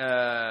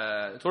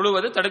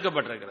தொழுவது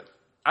தடுக்கப்பட்டிருக்கிறது.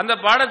 அந்த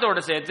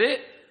பாடத்தோடு சேர்த்து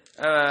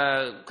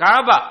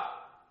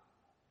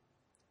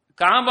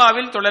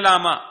காபாவில்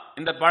தொழலாமா,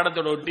 இந்த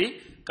பாடத்தோடு ஒட்டி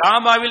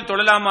காபாவில்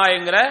தொழலாமா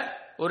என்கிற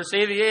ஒரு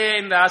செய்தியை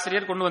இந்த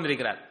ஆசிரியர் கொண்டு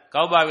வந்திருக்கிறார்.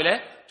 காபாவிலே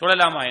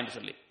தொழலாமா என்று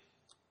சொல்லி,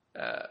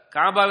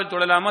 காபாவில்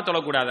தொழலாமா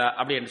தொழக்கூடாதா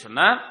அப்படி என்று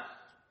சொன்னா,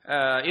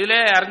 இதிலே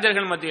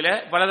அறிஞர்கள் மத்தியில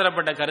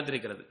பலதரப்பட்ட கருத்து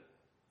இருக்கிறது.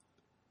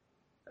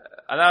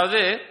 அதாவது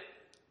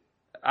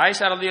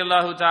ஆயிஷா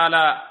ரலியல்லாஹு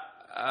தஆலா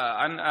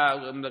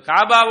இந்த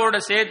காபாவோட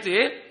சேர்த்து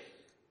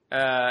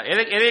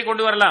எதை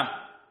கொண்டு வரலாம்,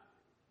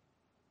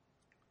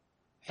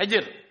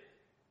 ஹிஜ்ர்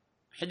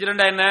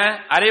என்ன,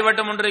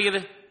 அரைவட்டம் ஒன்று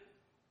இருக்குது,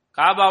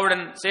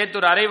 காபாவுடன் சேர்த்து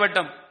ஒரு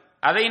அரைவட்டம்,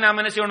 அதை நாம்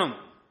என்ன செய்யணும்,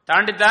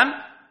 தாண்டித்தான்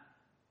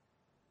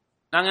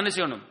நாங்க என்ன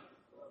செய்யணும்,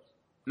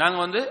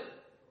 நாங்க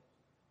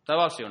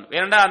தவாஃப் செய்யணும்.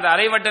 ஏனென்றா அந்த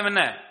அரைவட்டம்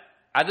என்ன,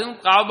 அதுவும்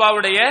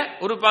காபாவுடைய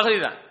ஒரு பகுதி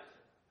தான்.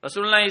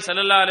 ரசூலுல்லாஹி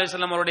ஸல்லல்லாஹு அலைஹி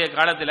வஸல்லம் அவருடைய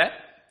காலத்தில்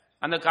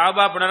அந்த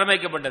காபா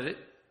புனரமைக்கப்பட்டது.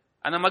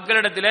 அந்த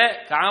மக்களிடத்தில்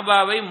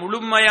காபாவை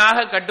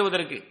முழுமையாக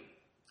கட்டுவதற்கு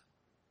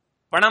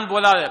பணம்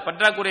போதாத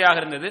பற்றாக்குறையாக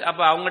இருந்தது.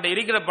 அப்ப அவங்ககிட்ட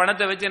இருக்கிற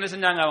பணத்தை வச்சு என்ன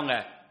செஞ்சாங்க, அவங்க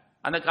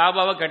அந்த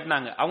காபாவை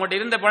கட்டினாங்க. அவங்ககிட்ட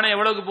இருந்த பணம்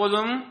எவ்வளவுக்கு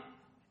போதும்,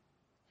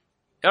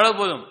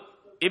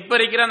 இப்ப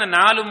இருக்கிற அந்த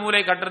 4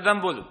 மூலை கட்டுறது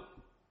தான் போதும்.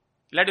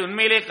 இல்லாட்டி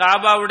உண்மையிலே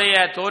காபாவுடைய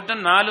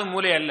தோட்டம் 4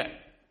 மூலை அல்ல,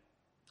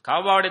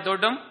 காபாவுடைய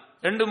தோட்டம்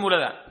 2 மூலை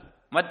தான்,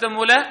 மற்ற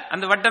மூலை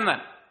அந்த வட்டம்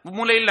தான்,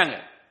 மூலை இல்லைங்க.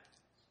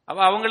 அப்ப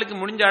அவங்களுக்கு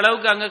முடிஞ்ச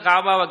அளவுக்கு அங்க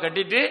காபாவை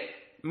கட்டிட்டு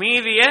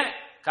மீதிய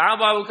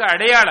காபாவுக்கு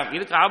அடையாளம்,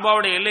 இது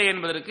காபாவுடைய எல்லை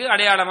என்பதற்கு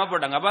அடையாளமா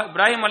போட்டாங்க. அப்ப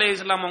இப்ராஹிம்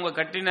அலைஹிஸ்ஸலாம் அவங்க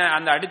கட்டின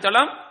அந்த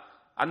அடித்தளம்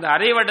அந்த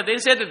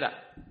அரைவட்டத்தையும் சேர்த்துதான்.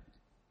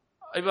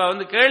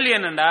 இப்ப கேள்வி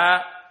என்னண்டா,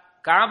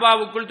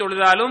 காபாவுக்குள்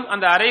தொழுதாலும்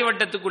அந்த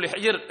அரைவட்டத்துக்குள்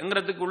ஹிஜ்ர்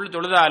என்கிறதுக்குள்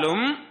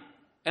தொழுதாலும்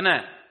என்ன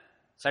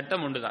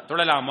சட்டம் உண்டுதான்,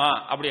 தொழலாமா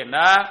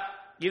அப்படின்னா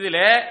இதுல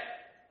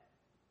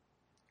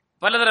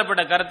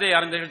பலதரப்பட்ட கருத்தை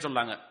அறிஞர்கள்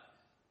சொல்லாங்க.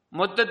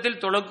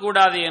 மொத்தத்தில்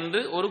தொழக்கூடாது என்று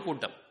ஒரு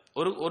கூட்டம்,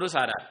 ஒரு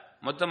சாரார்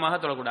மொத்தமாக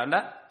தொழக்கூடாது,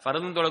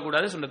 ஃபர்தும்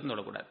தொழக்கூடாது, சுன்னத்தும்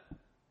தொழக்கூடாது.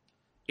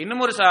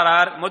 இன்னும் ஒரு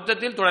சாரார்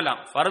மொத்தத்தில்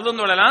தொழலாம், ஃபர்தும்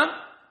தொழலாம்,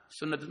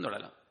 சுன்னத்தும்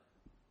தொழலாம்.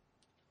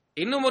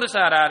 இன்னும் ஒரு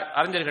சாரார்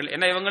அறிஞர்கள்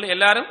என்ன, இவங்க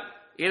எல்லாரும்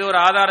ஏதோ ஒரு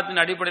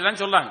ஆதாரத்தின்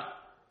அடிப்படையில் சொல்றாங்க.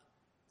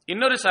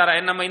 இன்னொரு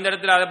சாரார், நம்ம இந்த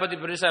இடத்துல அதை பத்தி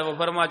பெருசா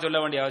விவரமா சொல்ல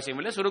வேண்டிய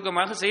அவசியம் இல்லை,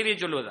 சுருக்கமாக செய்தியை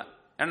சொல்லுவதா,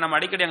 ஏன்னா நம்ம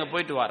அடிக்கடி அங்க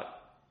போயிட்டு வரோம்.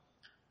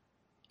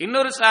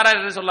 இன்னொரு சாரார்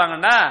என்ன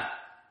சொல்றாங்கன்னா,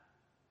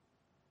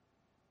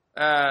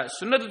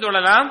 சுன்னத்து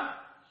தொழலாம்,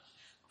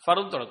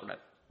 ஃபர்து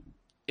தொழக்கூடாது.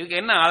 இதுக்கு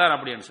என்ன ஆதாரம்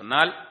அப்படின்னு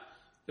சொன்னால்,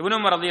 இப்னு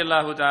உமர்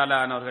ரலியல்லாஹு தஆலா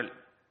அவர்கள்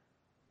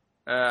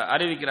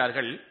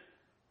அறிவிக்கிறார்கள்,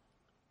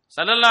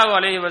 ஸல்லல்லாஹு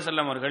அலைஹி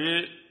வஸல்லம்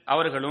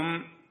அவர்களும்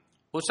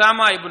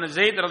உசாமா இப்னு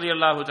ஸைத்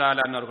ரலியல்லாஹு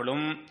தஆலா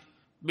அவர்களும்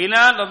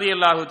பிலால்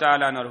ரலியல்லாஹு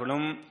தஆலா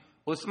அவர்களும்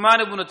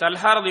உஸ்மான் இப்னு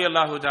தல்ஹா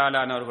ரலியல்லாஹு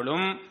தஆலா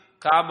அவர்களும்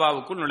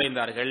காபாவுக்குள்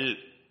நுழைந்தார்கள்.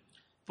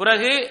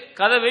 பிறகு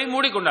கதவை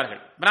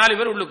மூடிக்கொண்டார்கள். 4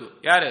 பேர் உள்ளுக்கு.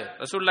 யாரு?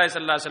 ரசூலுல்லாஹி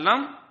ஸல்லல்லாஹு அலைஹி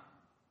வஸல்லம்,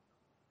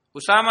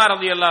 உசாமா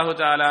ரலியல்லாஹு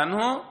தஆலா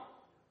அன்ஹு,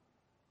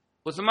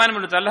 உஸ்மான்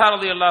இப்னு தல்ஹா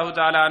ரலியல்லாஹு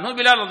தஆலா அன்ஹு,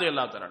 பிலால்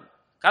ரலியல்லாஹு தஆலா அன்ஹு.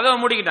 கதவை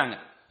மூடிக்கிட்டாங்க.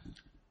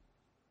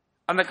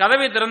 அந்த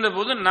கதவை திறந்த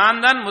போது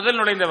நான் தான் முதல்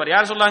நுழைந்தவர்.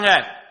 யார் சொன்னாங்க?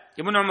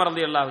 இப்னு உமர்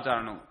ரலியல்லாஹு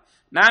தஆலா அன்ஹு.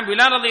 நான்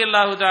பிலால்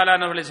ரலியல்லாஹு தஆலா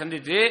அவர்களை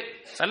சந்தித்து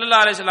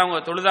ஸல்லல்லாஹு அலைஹி வஸல்லம்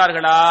அவங்க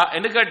தொழுதார்களா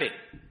என்று கேட்டேன்.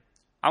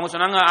 அவங்க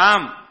சொன்னாங்க,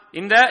 ஆம்,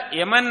 இந்த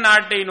யமன்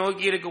நாட்டை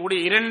நோக்கி இருக்கக்கூடிய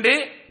 2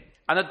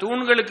 அந்த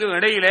தூண்களுக்கு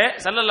இடையிலே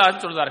ஸல்லல்லாஹு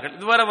அலைஹி தொழுதார்கள்.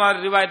 இதுவரை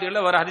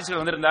ரிவாயத்துகளில் வர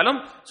ஹதீஸ்கள் வந்திருந்தாலும்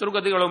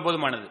சுருக்கத்துக்கு எவ்வளவு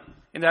போதுமானது.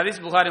 இந்த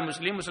ஹதீஸ் புகாரி,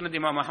 முஸ்லிம், முஸ்னத்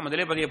இமாம்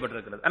அஹ்மதிலே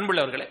பதியப்பட்டிருக்கிறது.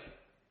 அன்புள்ளவர்களே,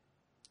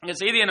 இங்க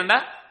செய்தி என்னன்னா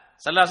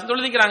சல்லாசம்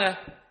தொழுதிக்கிறாங்க,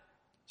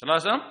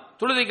 சல்லாசம்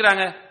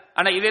தொழுதிக்கிறாங்க.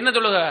 ஆனா இது என்ன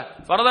தொழுகை?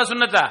 ஃபர்தா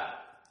சுன்னத்தா?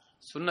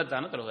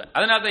 சுன்னத்தான தொழுகை.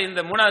 அதனால தான்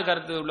இந்த மூணாவது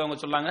கருத்து உள்ளவங்க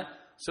சொல்லாங்க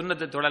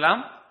சுன்னத்தை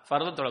தொழலாம்,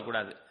 ஃபர்து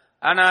தொழக்கூடாது.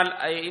 ஆனால்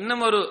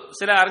இன்னும் ஒரு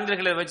சில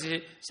அறிஞர்களை வச்சு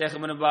ஷேக்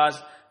இப்னு பாஸ்,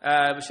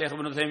 ஷேக்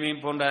இப்னு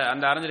உதைமீன் போன்ற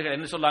அந்த அறிஞர்கள்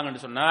என்ன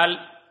சொல்லாங்கன்னு சொன்னால்,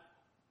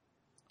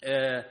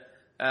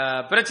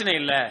 பிரச்சனை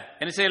இல்லை,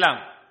 என்ன செய்யலாம்,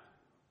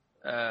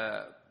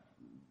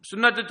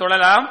 சுன்னத்து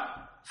தொழலாம்,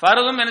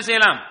 ஃபர்தும் என்ன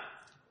செய்யலாம்,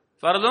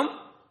 ஃபர்தும்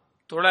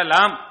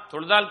தொழலாம்.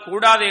 தொழுதால்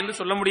கூடாது என்று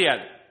சொல்ல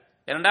முடியாது.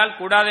 ஏனென்றால்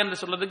கூடாது என்று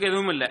சொல்றதுக்கு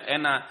எதுவும் இல்லை.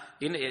 ஏன்னா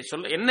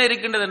என்ன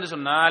இருக்கின்றது என்று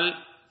சொன்னால்,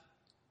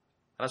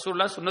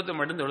 ரசூலுல்லாஹ் சுன்னத்து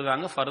மட்டும்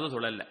தொழுதாங்க, ஃபர்து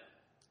தொழல.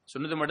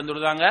 சுன்னத்து மட்டும்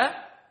தொழுதாங்க,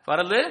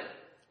 ஃபர்து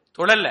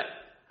தொழல.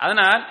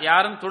 அதனால்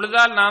யாரும்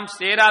தொழுதால் நாம்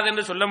சேராது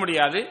என்று சொல்ல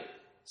முடியாது.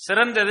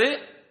 சிறந்தது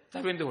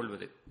தவிர்ந்து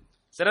கொள்வது,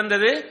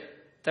 சிறந்தது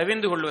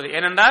தவிர்ந்து கொள்வது.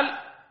 ஏனென்றால்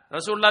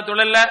ரசூலுல்லாஹ்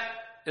தொழல,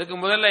 இதுக்கு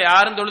முதல்ல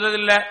யாரும்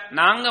தொழுததில்லை,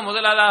 நாங்க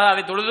முதலாவதாக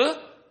அதை தொழுது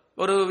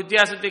ஒரு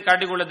வித்தியாசத்தை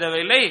காட்டிக்கொள்ள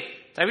தேவையில்லை,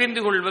 தவிர்ந்து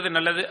கொள்வது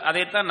நல்லது.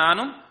 அதைத்தான்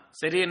நானும்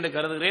சரி என்று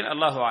கருதுகிறேன்.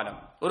 அல்லாஹு ஆலம்.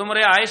 ஒரு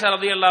முறை ஆயிஷா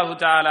ரலியல்லாஹு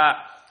தஆலா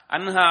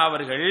அன்ஹா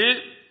அவர்கள்,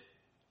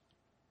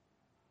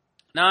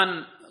 நான்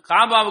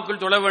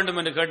காபாவுக்குள் தொழ வேண்டும்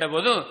என்று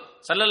கேட்டபோது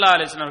ஸல்லல்லாஹு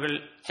அலைஹி வஸல்லம் அவர்கள்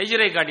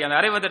ஹிஜ்ரை காட்டி, அந்த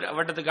அரை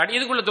வட்டத்தை காட்டி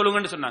இதுக்குள்ள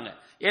தொழுங்கன்னு சொன்னாங்க.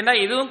 ஏன்னா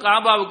இதுவும்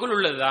காபாவுக்குள்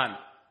உள்ளதுதான்.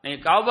 நீங்க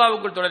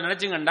காபாவுக்குள் தொழ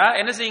நினைச்சீங்கண்டா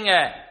என்ன செய்யுங்க,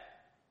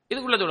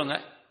 இதுக்குள்ள தொழுங்க,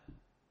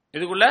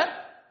 இதுக்குள்ள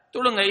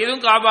தொழுங்க,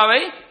 இதுவும்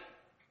காபாவை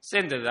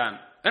சேர்ந்ததுதான்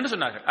என்று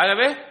சொன்னார்கள்.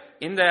 ஆகவே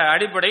இந்த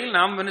அடிப்படையில்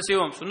நாம் என்ன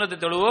செய்வோம், சுன்னத்தை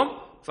தொழுவோம்,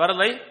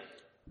 ஃபர்தை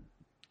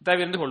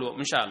தவிர்த்து கொள்வோம்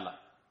இன்ஷா அல்லாஹ்.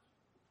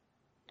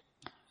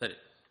 சரி,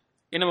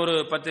 இன்னும் ஒரு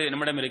 10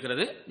 நிமிடம்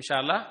இருக்கிறது இன்ஷா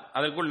அல்லாஹ்.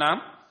 அதற்குள்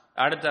நாம்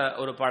அடுத்த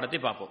ஒரு பாடத்தை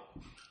பார்ப்போம்.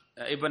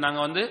 இப்ப நாங்க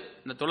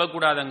இந்த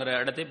தொழக்கூடாதுங்கிற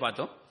இடத்தை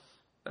பார்த்தோம்.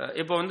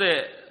 இப்ப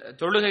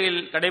தொழுகையில்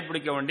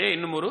கடைபிடிக்க வேண்டிய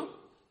இன்னும்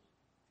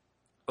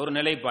ஒரு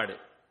நிலைப்பாடு,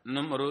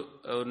 இன்னும் ஒரு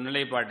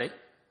நிலைப்பாட்டை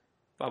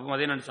பார்ப்போம்.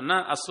 அது என்னன்னு சொன்னா,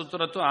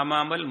 அசுத்துரத்து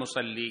அமாமல்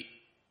முசல்லி,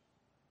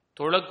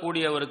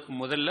 தொழக்கூடியவருக்கு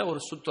முதல்ல ஒரு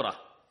சுத்துரா,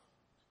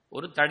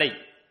 ஒரு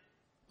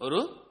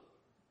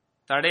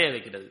தடையை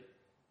வைக்கிறது.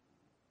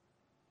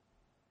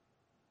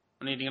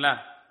 பண்ணிட்டீங்களா?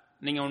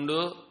 நீங்க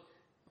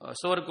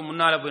சுவருக்கு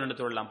முன்னால போய் நின்று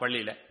தொழலாம்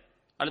பள்ளியில,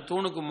 அல்லது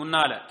தூணுக்கு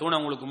முன்னால, தூணை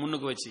உங்களுக்கு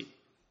முன்னுக்கு வச்சு,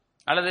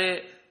 அல்லது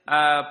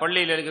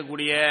பள்ளியில்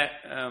இருக்கக்கூடிய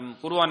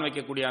குர்ஆன்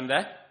வைக்கக்கூடிய அந்த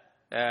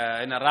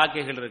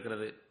ராக்கைகள்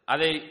இருக்கிறது,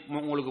 அதை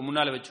உங்களுக்கு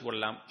முன்னால வச்சு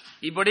கொள்ளலாம்.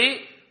 இப்படி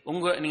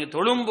நீங்க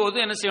தொழும் போது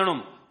என்ன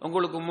செய்யணும்,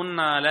 உங்களுக்கு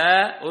முன்னால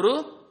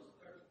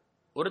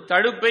ஒரு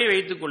தடுப்பை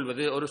வைத்துக்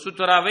கொள்வது, ஒரு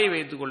சுத்தராவை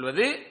வைத்துக்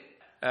கொள்வது,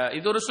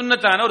 இது ஒரு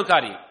சுன்னத்தான ஒரு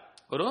காரியம்,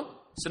 ஒரு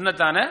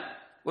சுன்னத்தான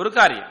ஒரு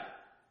காரியம்.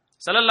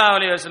 ஸல்லல்லாஹு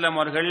அலைஹி வஸல்லம்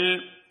அவர்கள்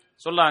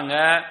சொல்லாங்க,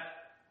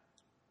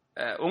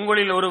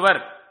 உங்களில் ஒருவர்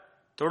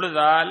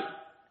தொழுதால்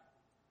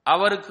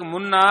அவருக்கு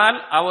முன்னால்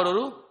அவர்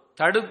ஒரு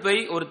தடுப்பை,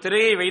 ஒரு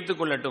திரையை வைத்துக்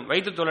கொள்ளட்டும்,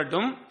 வைத்து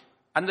தொழட்டும்.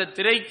 அந்த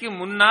திரைக்கு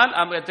முன்னால்,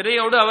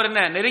 திரையோடு அவர்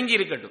என்ன நெருங்கி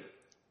இருக்கட்டும்,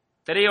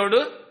 திரையோடு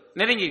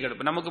நெருங்கி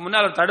இருக்கட்டும். நமக்கு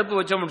முன்னால் ஒரு தடுப்பு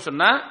வச்சோம்னு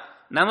சொன்னா,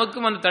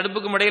 நமக்கும் அந்த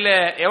தடுப்புக்கும் இடையில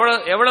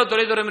எவ்வளவு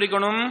தொலைதூரம்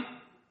இருக்கணும்,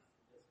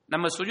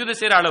 நம்ம சுஜூது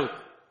செய்யற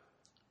அளவுக்கு,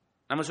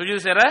 நம்ம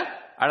சுஜூது செய்யற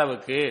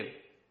அளவுக்கு.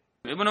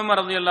 இப்னு உமர்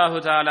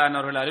ரலியல்லாஹு தஆலா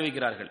அவர்கள்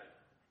அறிவிக்கிறார்கள்,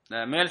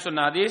 மேல்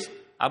சொன்ன ஹதீஸ்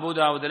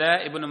அபூதாவுதுல,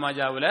 இப்னு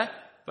மாஜாவுல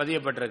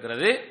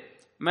பதியப்பட்டிருக்கிறது.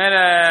 மேல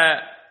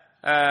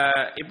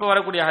இப்ப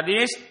வரக்கூடிய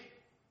ஹதீஸ்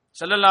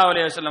ஸல்லல்லாஹு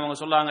அலைஹி வஸல்லம் அவங்க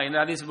சொல்லாங்க, இந்த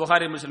ஹதீஸ்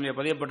புகாரி முஸ்லிமில்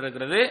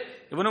பதியப்பட்டிருக்கிறது.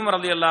 இப்னு உமர்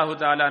ரலியல்லாஹு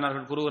தஆலா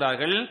அவர்கள்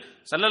கூறுகிறார்கள்,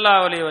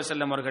 ஸல்லல்லாஹு அலைஹி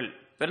வஸல்லம் அவர்கள்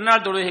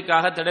பெருநாள்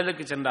தொழுகைக்காக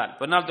திடலுக்கு சென்றால்,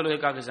 பெருநாள்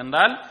தொழுகைக்காக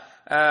சென்றால்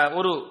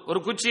ஒரு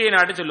குச்சியை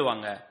நாட்டி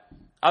சொல்லுவாங்க,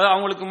 அது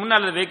அவங்களுக்கு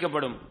முன்னால்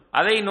வைக்கப்படும்,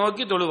 அதை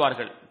நோக்கி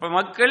தொழுவார்கள். இப்ப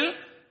மக்கள்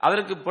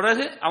அதற்கு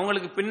பிறகு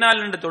அவங்களுக்கு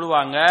பின்னால் நின்று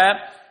தொழுவாங்க.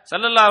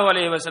 ஸல்லல்லாஹு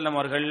அலைஹி வஸல்லம்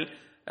அவர்கள்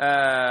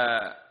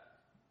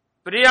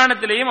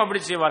பிரயாணத்திலேயும் அப்படி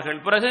செய்வார்கள்.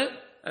 பிறகு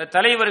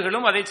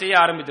தலைவர்களும் அதை செய்ய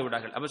ஆரம்பித்து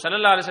விட்டார்கள். அப்ப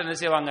ஸல்லல்லாஹு அலைஹி வஸல்லம்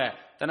என்ன செய்வாங்க,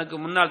 தனக்கு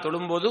முன்னால்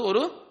தொழும்போது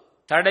ஒரு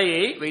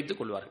தடையை வைத்துக்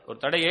கொள்வார்கள், ஒரு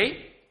தடையை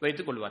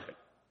வைத்துக் கொள்வார்கள்.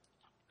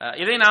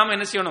 இதை நாம்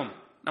என்ன செய்யணும்,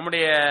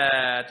 நம்முடைய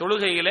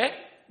தொழுகையிலே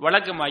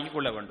வழக்கமாக்கி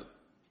கொள்ள வேண்டும்.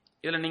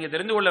 இதுல நீங்க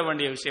தெரிந்து கொள்ள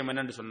வேண்டிய விஷயம்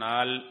என்னன்னு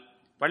சொன்னால்,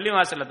 பள்ளி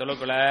வாசல்ல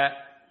தொழக்குள்ள,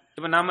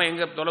 இப்ப நாம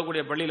எங்க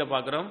தொழக்கூடிய பள்ளியில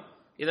பாக்குறோம்,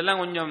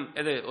 இதெல்லாம் கொஞ்சம்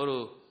ஒரு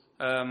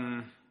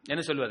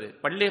என்ன சொல்வது,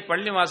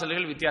 பள்ளி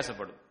வாசல்கள்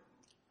வித்தியாசப்படும்,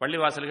 பள்ளி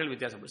வாசல்கள்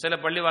வித்தியாசப்படும். சில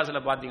பள்ளி வாசல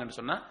பாத்தீங்கன்னு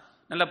சொன்னா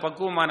நல்ல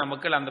பக்குவமான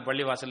மக்கள் அந்த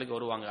பள்ளி வாசலுக்கு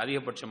வருவாங்க,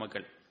 அதிகபட்ச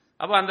மக்கள்.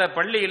 அப்ப அந்த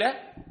பள்ளியில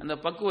அந்த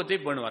பக்குவத்தை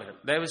பேணுவார்கள்.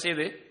 தயவு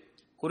செய்து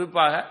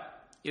குறிப்பாக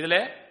இதுல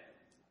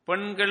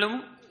பெண்களும்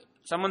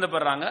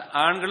சம்பந்தப்படுறாங்க,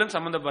 ஆண்களும்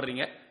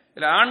சம்பந்தப்படுறீங்க.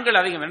 இதுல ஆண்கள்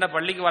அதிகம், என்ன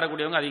பள்ளிக்கு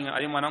வரக்கூடியவங்க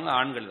அதிகமானவங்க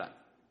ஆண்கள் தான்.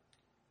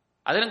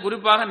 அதிலும்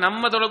குறிப்பாக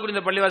நம்ம தொழக்கூடிய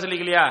இந்த பள்ளிவாசல்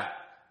இல்லையா,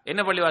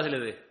 என்ன பள்ளிவாசல்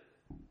இது,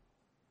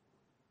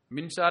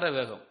 மின்சார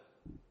வேகம்.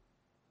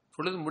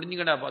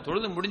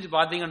 தொழுது முடிஞ்சு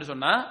பாத்தீங்கன்னு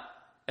சொன்னா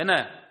என்ன,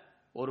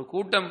 ஒரு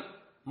கூட்டம்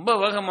ரொம்ப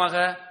வேகமாக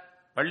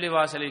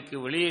பள்ளிவாசலுக்கு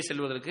வெளியே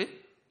செல்வதற்கு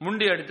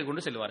முண்டி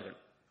அடித்துக்கொண்டு செல்வார்கள்,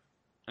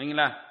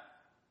 சரிங்களா?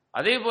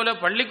 அதே போல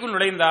பள்ளிக்குள்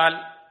நுழைந்தால்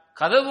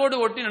கதவோடு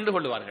ஒட்டி நின்று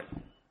கொள்வார்கள்.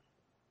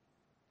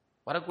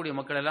 வரக்கூடிய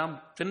மக்கள் எல்லாம்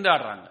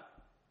திண்டாடுறாங்க,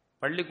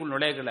 பள்ளிக்குள்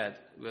நுழையல.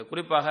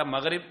 குறிப்பாக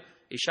மகரிப்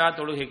இஷா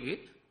தொழுகைக்கு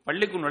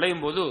பள்ளிக்கு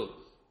நுழையும் போது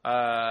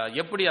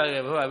எப்படி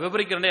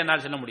விவரிக்கிறேன்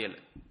என்னால் சொல்ல முடியல.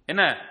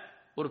 என்ன,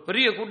 ஒரு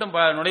பெரிய கூட்டம்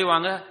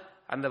நுழைவாங்க,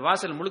 அந்த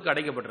வாசல் முழுக்க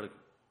அடைக்கப்பட்டிருக்கு.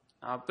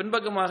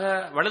 பின்பக்கமாக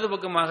வலது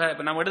பக்கமாக,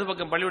 இப்ப நம்ம இடது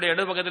பக்கம் பள்ளியுடைய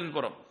இடது பக்கத்தில்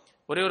போறோம்,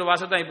 ஒரே ஒரு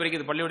வாசல் தான் இப்ப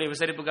இருக்குது, பள்ளியுடைய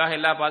விசாரிப்புக்காக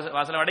எல்லா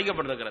வாசலும்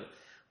அடைக்கப்பட்டிருக்கிறது.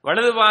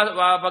 வலது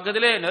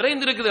பக்கத்திலே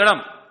நிறைந்திருக்குது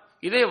இடம்.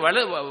 இதே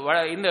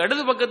இந்த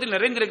இடது பக்கத்தில்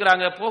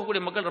நிறைந்திருக்கிறாங்க,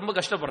 போகக்கூடிய மக்கள் ரொம்ப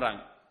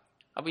கஷ்டப்படுறாங்க.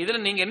 அப்ப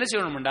இதுல நீங்க என்ன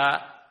செய்யணும்டா,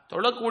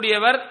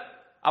 தொழக்கூடியவர்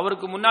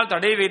அவருக்கு முன்னால்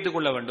தடையை வைத்துக்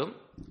கொள்ள வேண்டும்.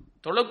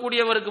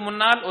 தொழக்கூடியவருக்கு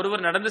முன்னால்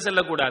ஒருவர் நடந்து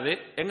செல்லக்கூடாது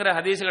என்கிற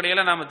ஹதீஸ்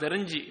கடையில நாம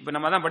தெரிஞ்சு இப்ப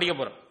நம்ம தான் படிக்க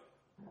போறோம்.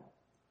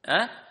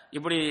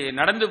 இப்படி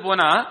நடந்து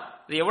போனா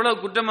இது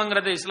எவ்வளவு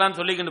குற்றம்ங்கிறத இஸ்லாம்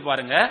சொல்லிக்கிட்டு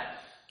பாருங்க.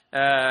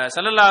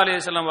 ஸல்லல்லாஹு அலைஹி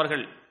வஸல்லம்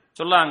அவர்கள்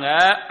சொல்லாங்க,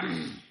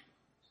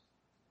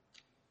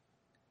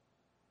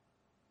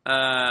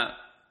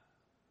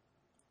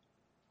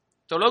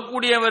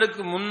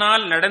 தொழக்கூடியவருக்கு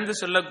முன்னால் நடந்து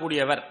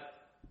செல்லக்கூடியவர்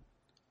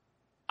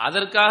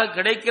அதற்காக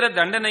கிடைக்கிற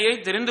தண்டனையை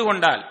தெரிந்து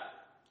கொண்டால்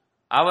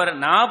அவர்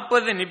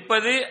 40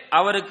 நிற்பது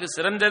அவருக்கு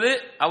சிறந்தது,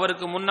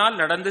 அவருக்கு முன்னால்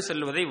நடந்து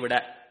செல்வதை விட.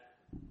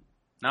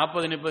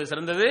 40 நிற்பது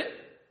சிறந்தது,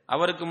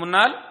 அவருக்கு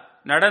முன்னால்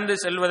நடந்து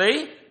செல்வதை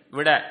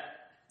விட.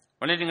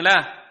 பண்ணிட்டீங்களா?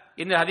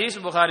 இந்த ஹதீஸ்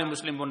புகாரி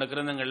முஸ்லிம் போன்ற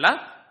கிரந்தங்கள்லாம்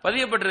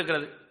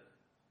பதியப்பட்டிருக்கிறது.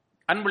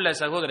 அன்புள்ள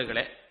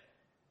சகோதரர்களே,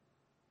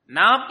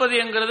 40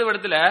 என்கிறது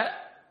இடத்துல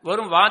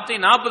வரும் வார்த்தை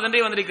 40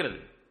 என்றே வந்திருக்கிறது.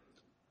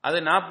 அது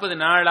 40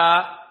 நாளா,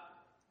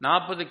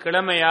 40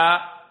 கிழமையா,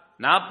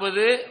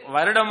 40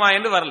 வருடமா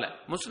என்று வரல.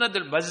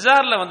 முஸ்னதுல்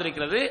பஸார்ல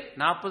வந்திருக்கிறது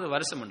 40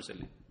 வருஷம் என்று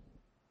சொல்லி.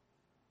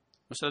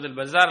 முஸ்னதுல்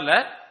பஸார்ல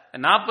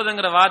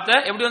 40ங்கிற வார்த்தை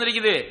எப்படி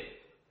வந்திருக்குது?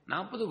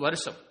 40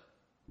 வருஷம்.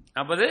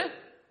 40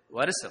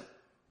 வருஷம்.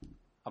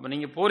 அப்ப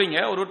நீங்க போறீங்க,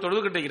 ஒருவர்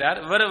தொழுது கட்டிக்கிறார்,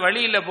 வேற வழி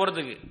இல்ல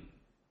போறதுக்கு,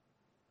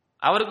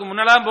 அவருக்கு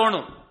முன்னெல்லாம்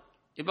போகணும்.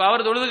 இப்ப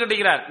அவர் தொழுது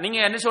கட்டிக்கிறார், நீங்க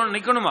என்ன சொல்ல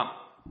நிக்கணுமா?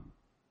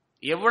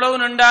 எவ்வளவு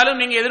நின்றாலும்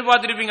நீங்க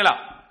எதிர்பார்த்திருப்பீங்களா?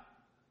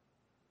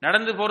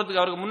 நடந்து போறதுக்கு,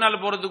 அவருக்கு முன்னால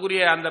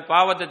போறதுக்குரிய அந்த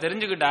பாவத்தை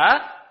தெரிஞ்சுக்கிட்டா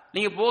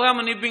நீங்க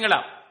போகாம நிற்பீங்களா?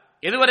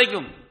 எது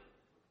வரைக்கும்?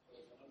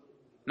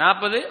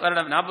 40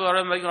 வருடம். 40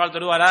 வருடம் வரைக்கும் ஆள்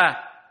தருவாரா?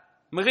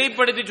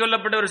 மிகைப்படுத்தி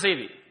சொல்லப்பட்ட ஒரு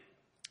செய்தி.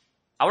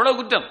 அவ்வளவு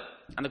குற்றம்.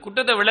 அந்த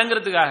குற்றத்தை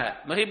விளங்குறதுக்காக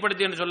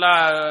மிகைப்படுத்தி என்று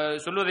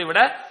சொல்வதை விட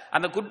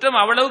அந்த குற்றம்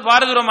அவ்வளவு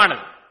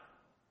பாரதூரமானது.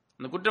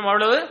 அந்த குற்றம்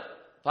அவ்வளவு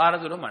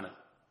பாரதூரமானது.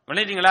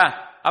 விளையாட்டீங்களா?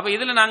 அப்ப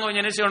இதுல நாங்க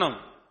கொஞ்சம் என்ன செய்யணும்?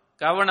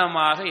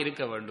 கவனமாக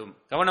இருக்க வேண்டும்.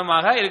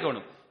 கவனமாக இருக்க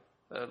வேண்டும்.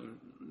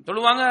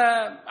 தொழுவாங்க,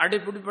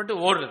 அடிப்பிடிப்பட்டு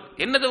ஓடுறது.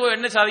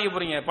 என்ன சாதிக்க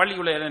போறீங்க?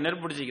 பள்ளிக்குள்ள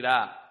நெருப்பு பிடிச்சிக்கிறா,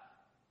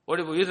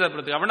 ஓடி போய்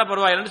ஈர்த்தப்படுறதுக்கு அப்படின்னா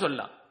பரவாயில்லன்னு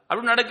சொல்லலாம்.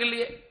 அப்படி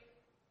நடக்கலையே.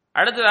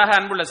 அடுத்ததாக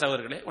அன்புள்ள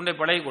சகோதரர்களே, உன்னை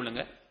பழகிக்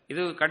கொள்ளுங்க.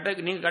 இது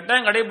நீங்க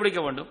கட்டாயம்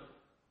கடைபிடிக்க வேண்டும்.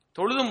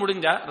 தொழுது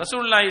முடிஞ்சா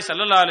ரசூலுல்லாஹி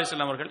ஸல்லல்லாஹு அலைஹி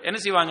வஸல்லம் அவர்கள் என்ன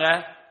செய்வாங்க?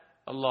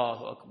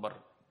 அல்லாஹு அக்பர்,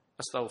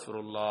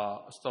 அஸ்தக்ஃபிருல்லாஹ்,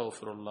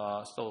 அஸ்தக்ஃபிருல்லாஹ்,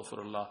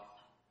 அஸ்தக்ஃபிருல்லாஹ்,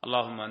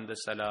 அல்லாஹும்ம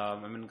அன்தஸ் ஸலாம்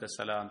வ மின்கஸ்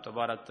ஸலாம்,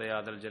 தபாரக்த யா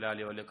தல்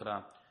ஜலாலி வல்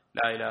இக்ராம்,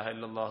 லா இலாஹ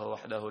இல்லல்லாஹு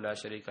வஹ்தஹு லா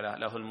ஷரீக லஹு,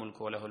 லஹுல்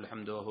முல்கு வ லஹுல்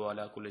ஹம்து வ ஹுவ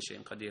அலா குல்லி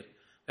ஷைஇன் கதீர்.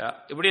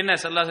 இப்படி என்ன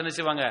ஸல்லல்லாஹு அலைஹி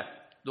செய்வாங்க?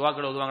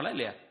 துஆக்கள் ஓதுவாங்களா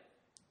இல்லையா?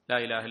 லா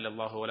இலாஹ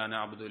இல்லல்லாஹு வ லா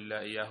நஅபுது இல்லா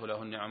இய்யாஹு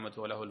லஹுன் நிஅமத்து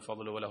வ லஹுல்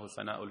ஃபضل வ லஹுல்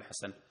ஸனாஉல்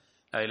ஹஸன்,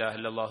 லா இலாஹ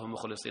இல்லல்லாஹு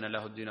முக்லிஸீன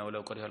லஹுத்-தீன வ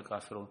லவ் கரிஹல்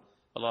காஃபிரூன்,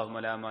 اللهم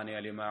لا مانع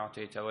لما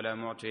اعطيت ولا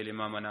معطي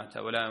لما منعت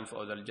ولا ينفع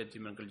ذا الجد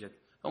منك الجد.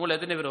 உங்களை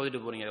எத்தனை பேர் ஓதிட்டு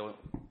போறீங்க?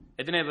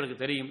 எத்தனை பேருக்கு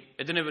தெரியும்?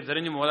 எத்தனை பேர்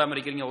தெரிஞ்சு ஓதாம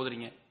இருக்கிறீங்க?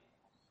 ஓதுறீங்க.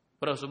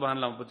 பிறகு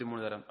சுப்ஹானல்லாஹ்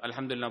 33 தரம்,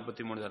 அல்ஹம்துலில்லாஹ்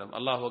 33 தரம்,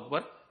 அல்லாஹு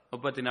அக்பர்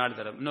 34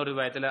 தரம், இன்னொரு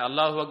ரிவாயத்துல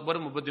அல்லாஹு அக்பர்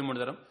 33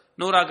 தரம்,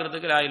 100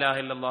 ஆக்குறதுக்கு லா இலாஹ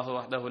இல்லல்லாஹு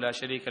வஹ்தஹு லா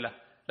ஷரீக லஹு,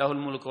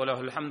 லஹுல் முல்கு வ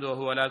லஹுல் ஹம்து வ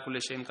ஹுவ அலா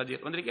குல்லி ஷைஇன்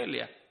கதீர் வந்திருக்கே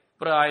இல்லையா?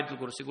 பிறகு ஆயத்துல்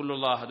குர்சி,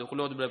 குல்லுல்லாஹ் அஹத்,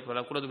 குல்ஹு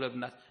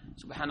பில்லாஹ்,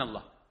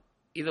 சுப்ஹானல்லாஹ்.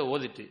 இதை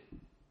ஓதிட்டு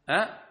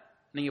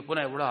நீங்க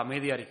போனா எவ்வளவு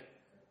அமைதியா இருக்கு.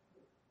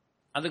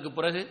 அதுக்கு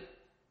பிறகு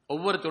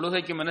ஒவ்வொரு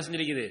தொழுகைக்கும் என்ன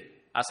செஞ்சிருக்குது?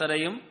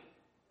 அசரையும்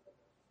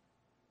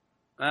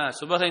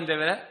சுபகையும்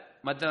தவிர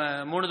மற்ற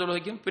 3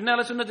 தொழுகைக்கும்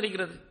பின்னால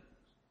சுன்னத்திருக்கிறது.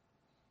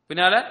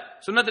 பின்னால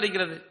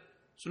சுன்னத்திருக்கிறது.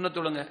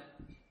 சுன்னத்தொழுங்க,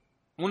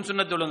 முன்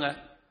சுன்னத்தொழுங்க.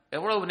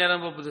 எவ்வளவு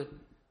நேரம் போகுது,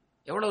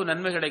 எவ்வளவு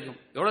நன்மை கிடைக்கும்,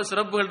 எவ்வளவு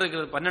சிறப்புகள்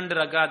இருக்கிறது. 12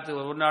 ரக்காத்து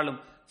ஒரு நாளும்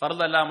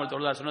ஃபர்து அல்லாமல்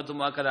தொழுதா சுன்னத்து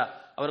முஅக்கதா,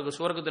 அவருக்கு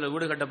சுவர்க்கத்தில்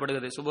வீடு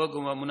கட்டப்படுகிறது. சுபஹுக்கு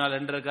முன்னால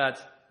 2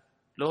 ரக்காத்,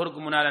 லோஹருக்கு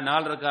முன்னால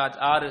 4 ரக்காத்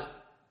 6,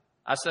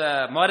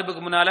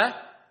 மக்ரிபுக்கு முன்னால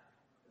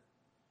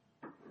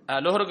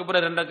லோஹருக்கு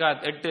பிறகு 2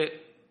 ரக்காத் 8,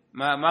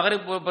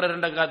 மகரிப் பிறகு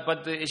 2 ரக்காத்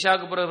 10,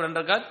 இஷாக்கு பிறகு 2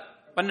 ரக்காத்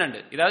 12.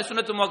 இதாவது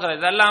சுன்னத்து முஅக்கதா.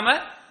 இது அல்லாம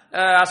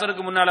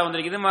அசருக்கு முன்னால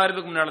வந்திருக்குது,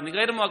 மகரிபுக்கு முன்னால வந்து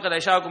கைரு முஅக்கதா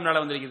இஷாவுக்கு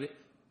முன்னால வந்திருக்குது.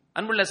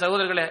 அன்புள்ள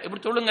சகோதரர்களே,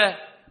 இப்படி தொழுங்க.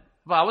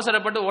 இப்ப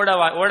அவசரப்பட்டு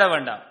ஓட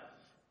வேண்டாம்.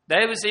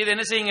 தயவு செய்து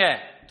என்ன செய்யுங்க?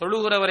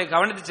 தொழுகிறவரை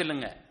கவனித்து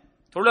செல்லுங்க.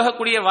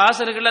 தொழுகக்கூடிய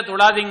வாசல்களை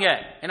தொழாதீங்க.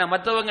 ஏன்னா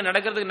மற்றவங்க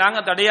நடக்கிறதுக்கு நாங்க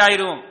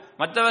தடையாயிருவோம்,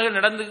 மற்றவர்கள்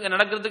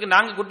நடக்கிறதுக்கு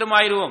நாங்க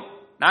குற்றமாயிருவோம்,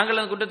 நாங்கள்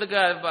அந்த குற்றத்துக்கு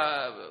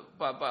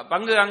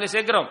பங்கு அங்க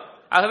சேர்க்கிறோம்.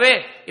 ஆகவே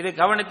இதை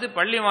கவனித்து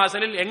பள்ளி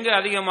வாசலில் எங்க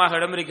அதிகமாக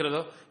இடம்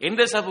இருக்கிறதோ,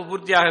 எந்த சப்பு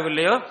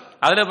பூர்த்தியாகவில்லையோ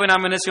அதுல போய்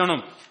நாம் என்ன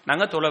செய்யணும்?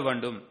 நாங்க தொழ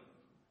வேண்டும்.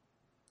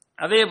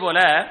 அதே போல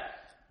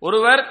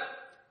ஒருவர்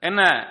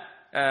என்ன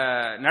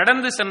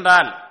நடந்து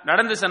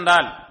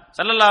சென்றால்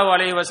ஸல்லல்லாஹு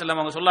அலைஹி வஸல்லம்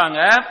அவங்க சொல்லாங்க,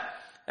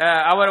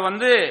 அவர்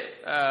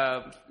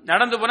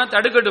நடந்து போனா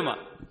தடுக்கட்டுமா?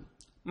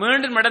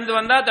 மீண்டும் நடந்து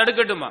வந்தா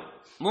தடுக்கட்டுமா,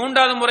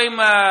 மூன்றாவது முறை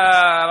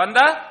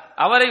வந்தா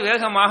அவரை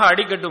வேகமாக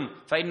அடிக்கட்டும்.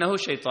 ஃபைன்னஹு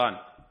ஷைத்தான்,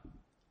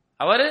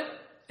 அவர்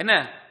என்ன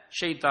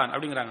ஷைத்தான்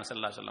அப்படிங்கிறாங்க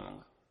ஸல்லல்லாஹு அலைஹி வஸல்லம்.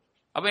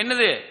 அப்ப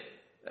என்னது,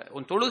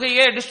 உன்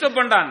தொழுகையே டிஸ்டர்ப்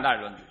பண்றான் அந்த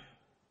ஆள் வந்து.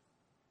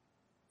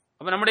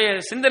 அப்ப நம்முடைய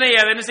சிந்தனையை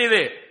அதை என்ன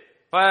செய்து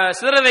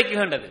சிதற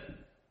வைக்கின்றது.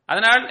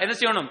 அதனால் என்ன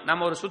செய்யணும்,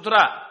 நம்ம ஒரு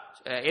சுத்ரா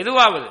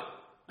எதுவாவது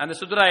அந்த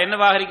சுத்ரா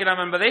என்னவாக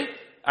இருக்கலாம் என்பதை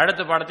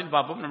அடுத்த பாடத்தில்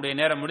பார்ப்போம். நம்முடைய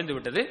நேரம் முடிந்து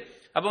விட்டது.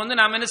 அப்ப வந்து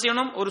நாம் என்ன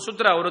செய்யணும், ஒரு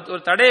சுத்ரா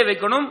ஒரு தடையை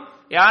வைக்கணும்.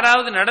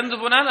 யாராவது நடந்து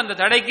போனால் அந்த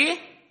தடைக்கு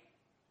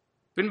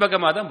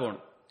பின்பக்கமாக தான்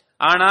போகணும்.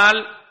 ஆனால்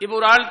இப்ப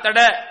ஒரு ஆள்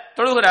தடை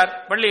தொழுகிறார்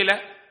பள்ளியில,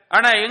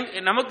 ஆனா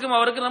நமக்கும்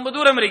அவருக்கும் ரொம்ப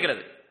தூரம்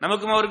இருக்கிறது,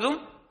 நமக்கும் அவருக்கும்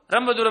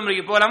ரொம்ப தூரம்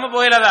இருக்கு. போலாமா,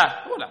 போயிடாதா,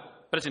 போலாம்,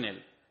 பிரச்சனை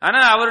இல்லை. ஆனா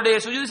அவருடைய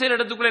சுஜூத் செய்யற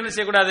இடத்துக்குள்ள என்ன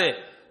செய்யக்கூடாது,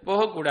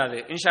 போகக்கூடாது.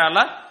 இன்ஷா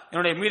அல்லாஹ்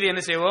என்னுடைய மீதி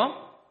என்ன செய்வோம்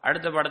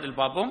அடுத்த பாடத்தில்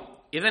பார்ப்போம்.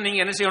 இதை நீங்க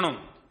என்ன செய்யணும்,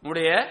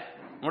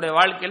 உங்களுடைய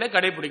வாழ்க்கையில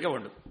கடைபிடிக்க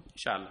வேண்டும்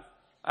இன்ஷா அல்லாஹ்.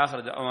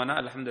 ஆகிரு தஅவானா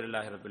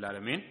அல்ஹம்துலில்லாஹி ரப்பில்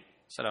ஆலமீன்.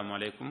 அஸ்ஸலாமு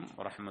அலைக்கும்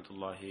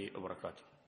வரஹ்மத்துல்லாஹி வபரகாத்துஹு.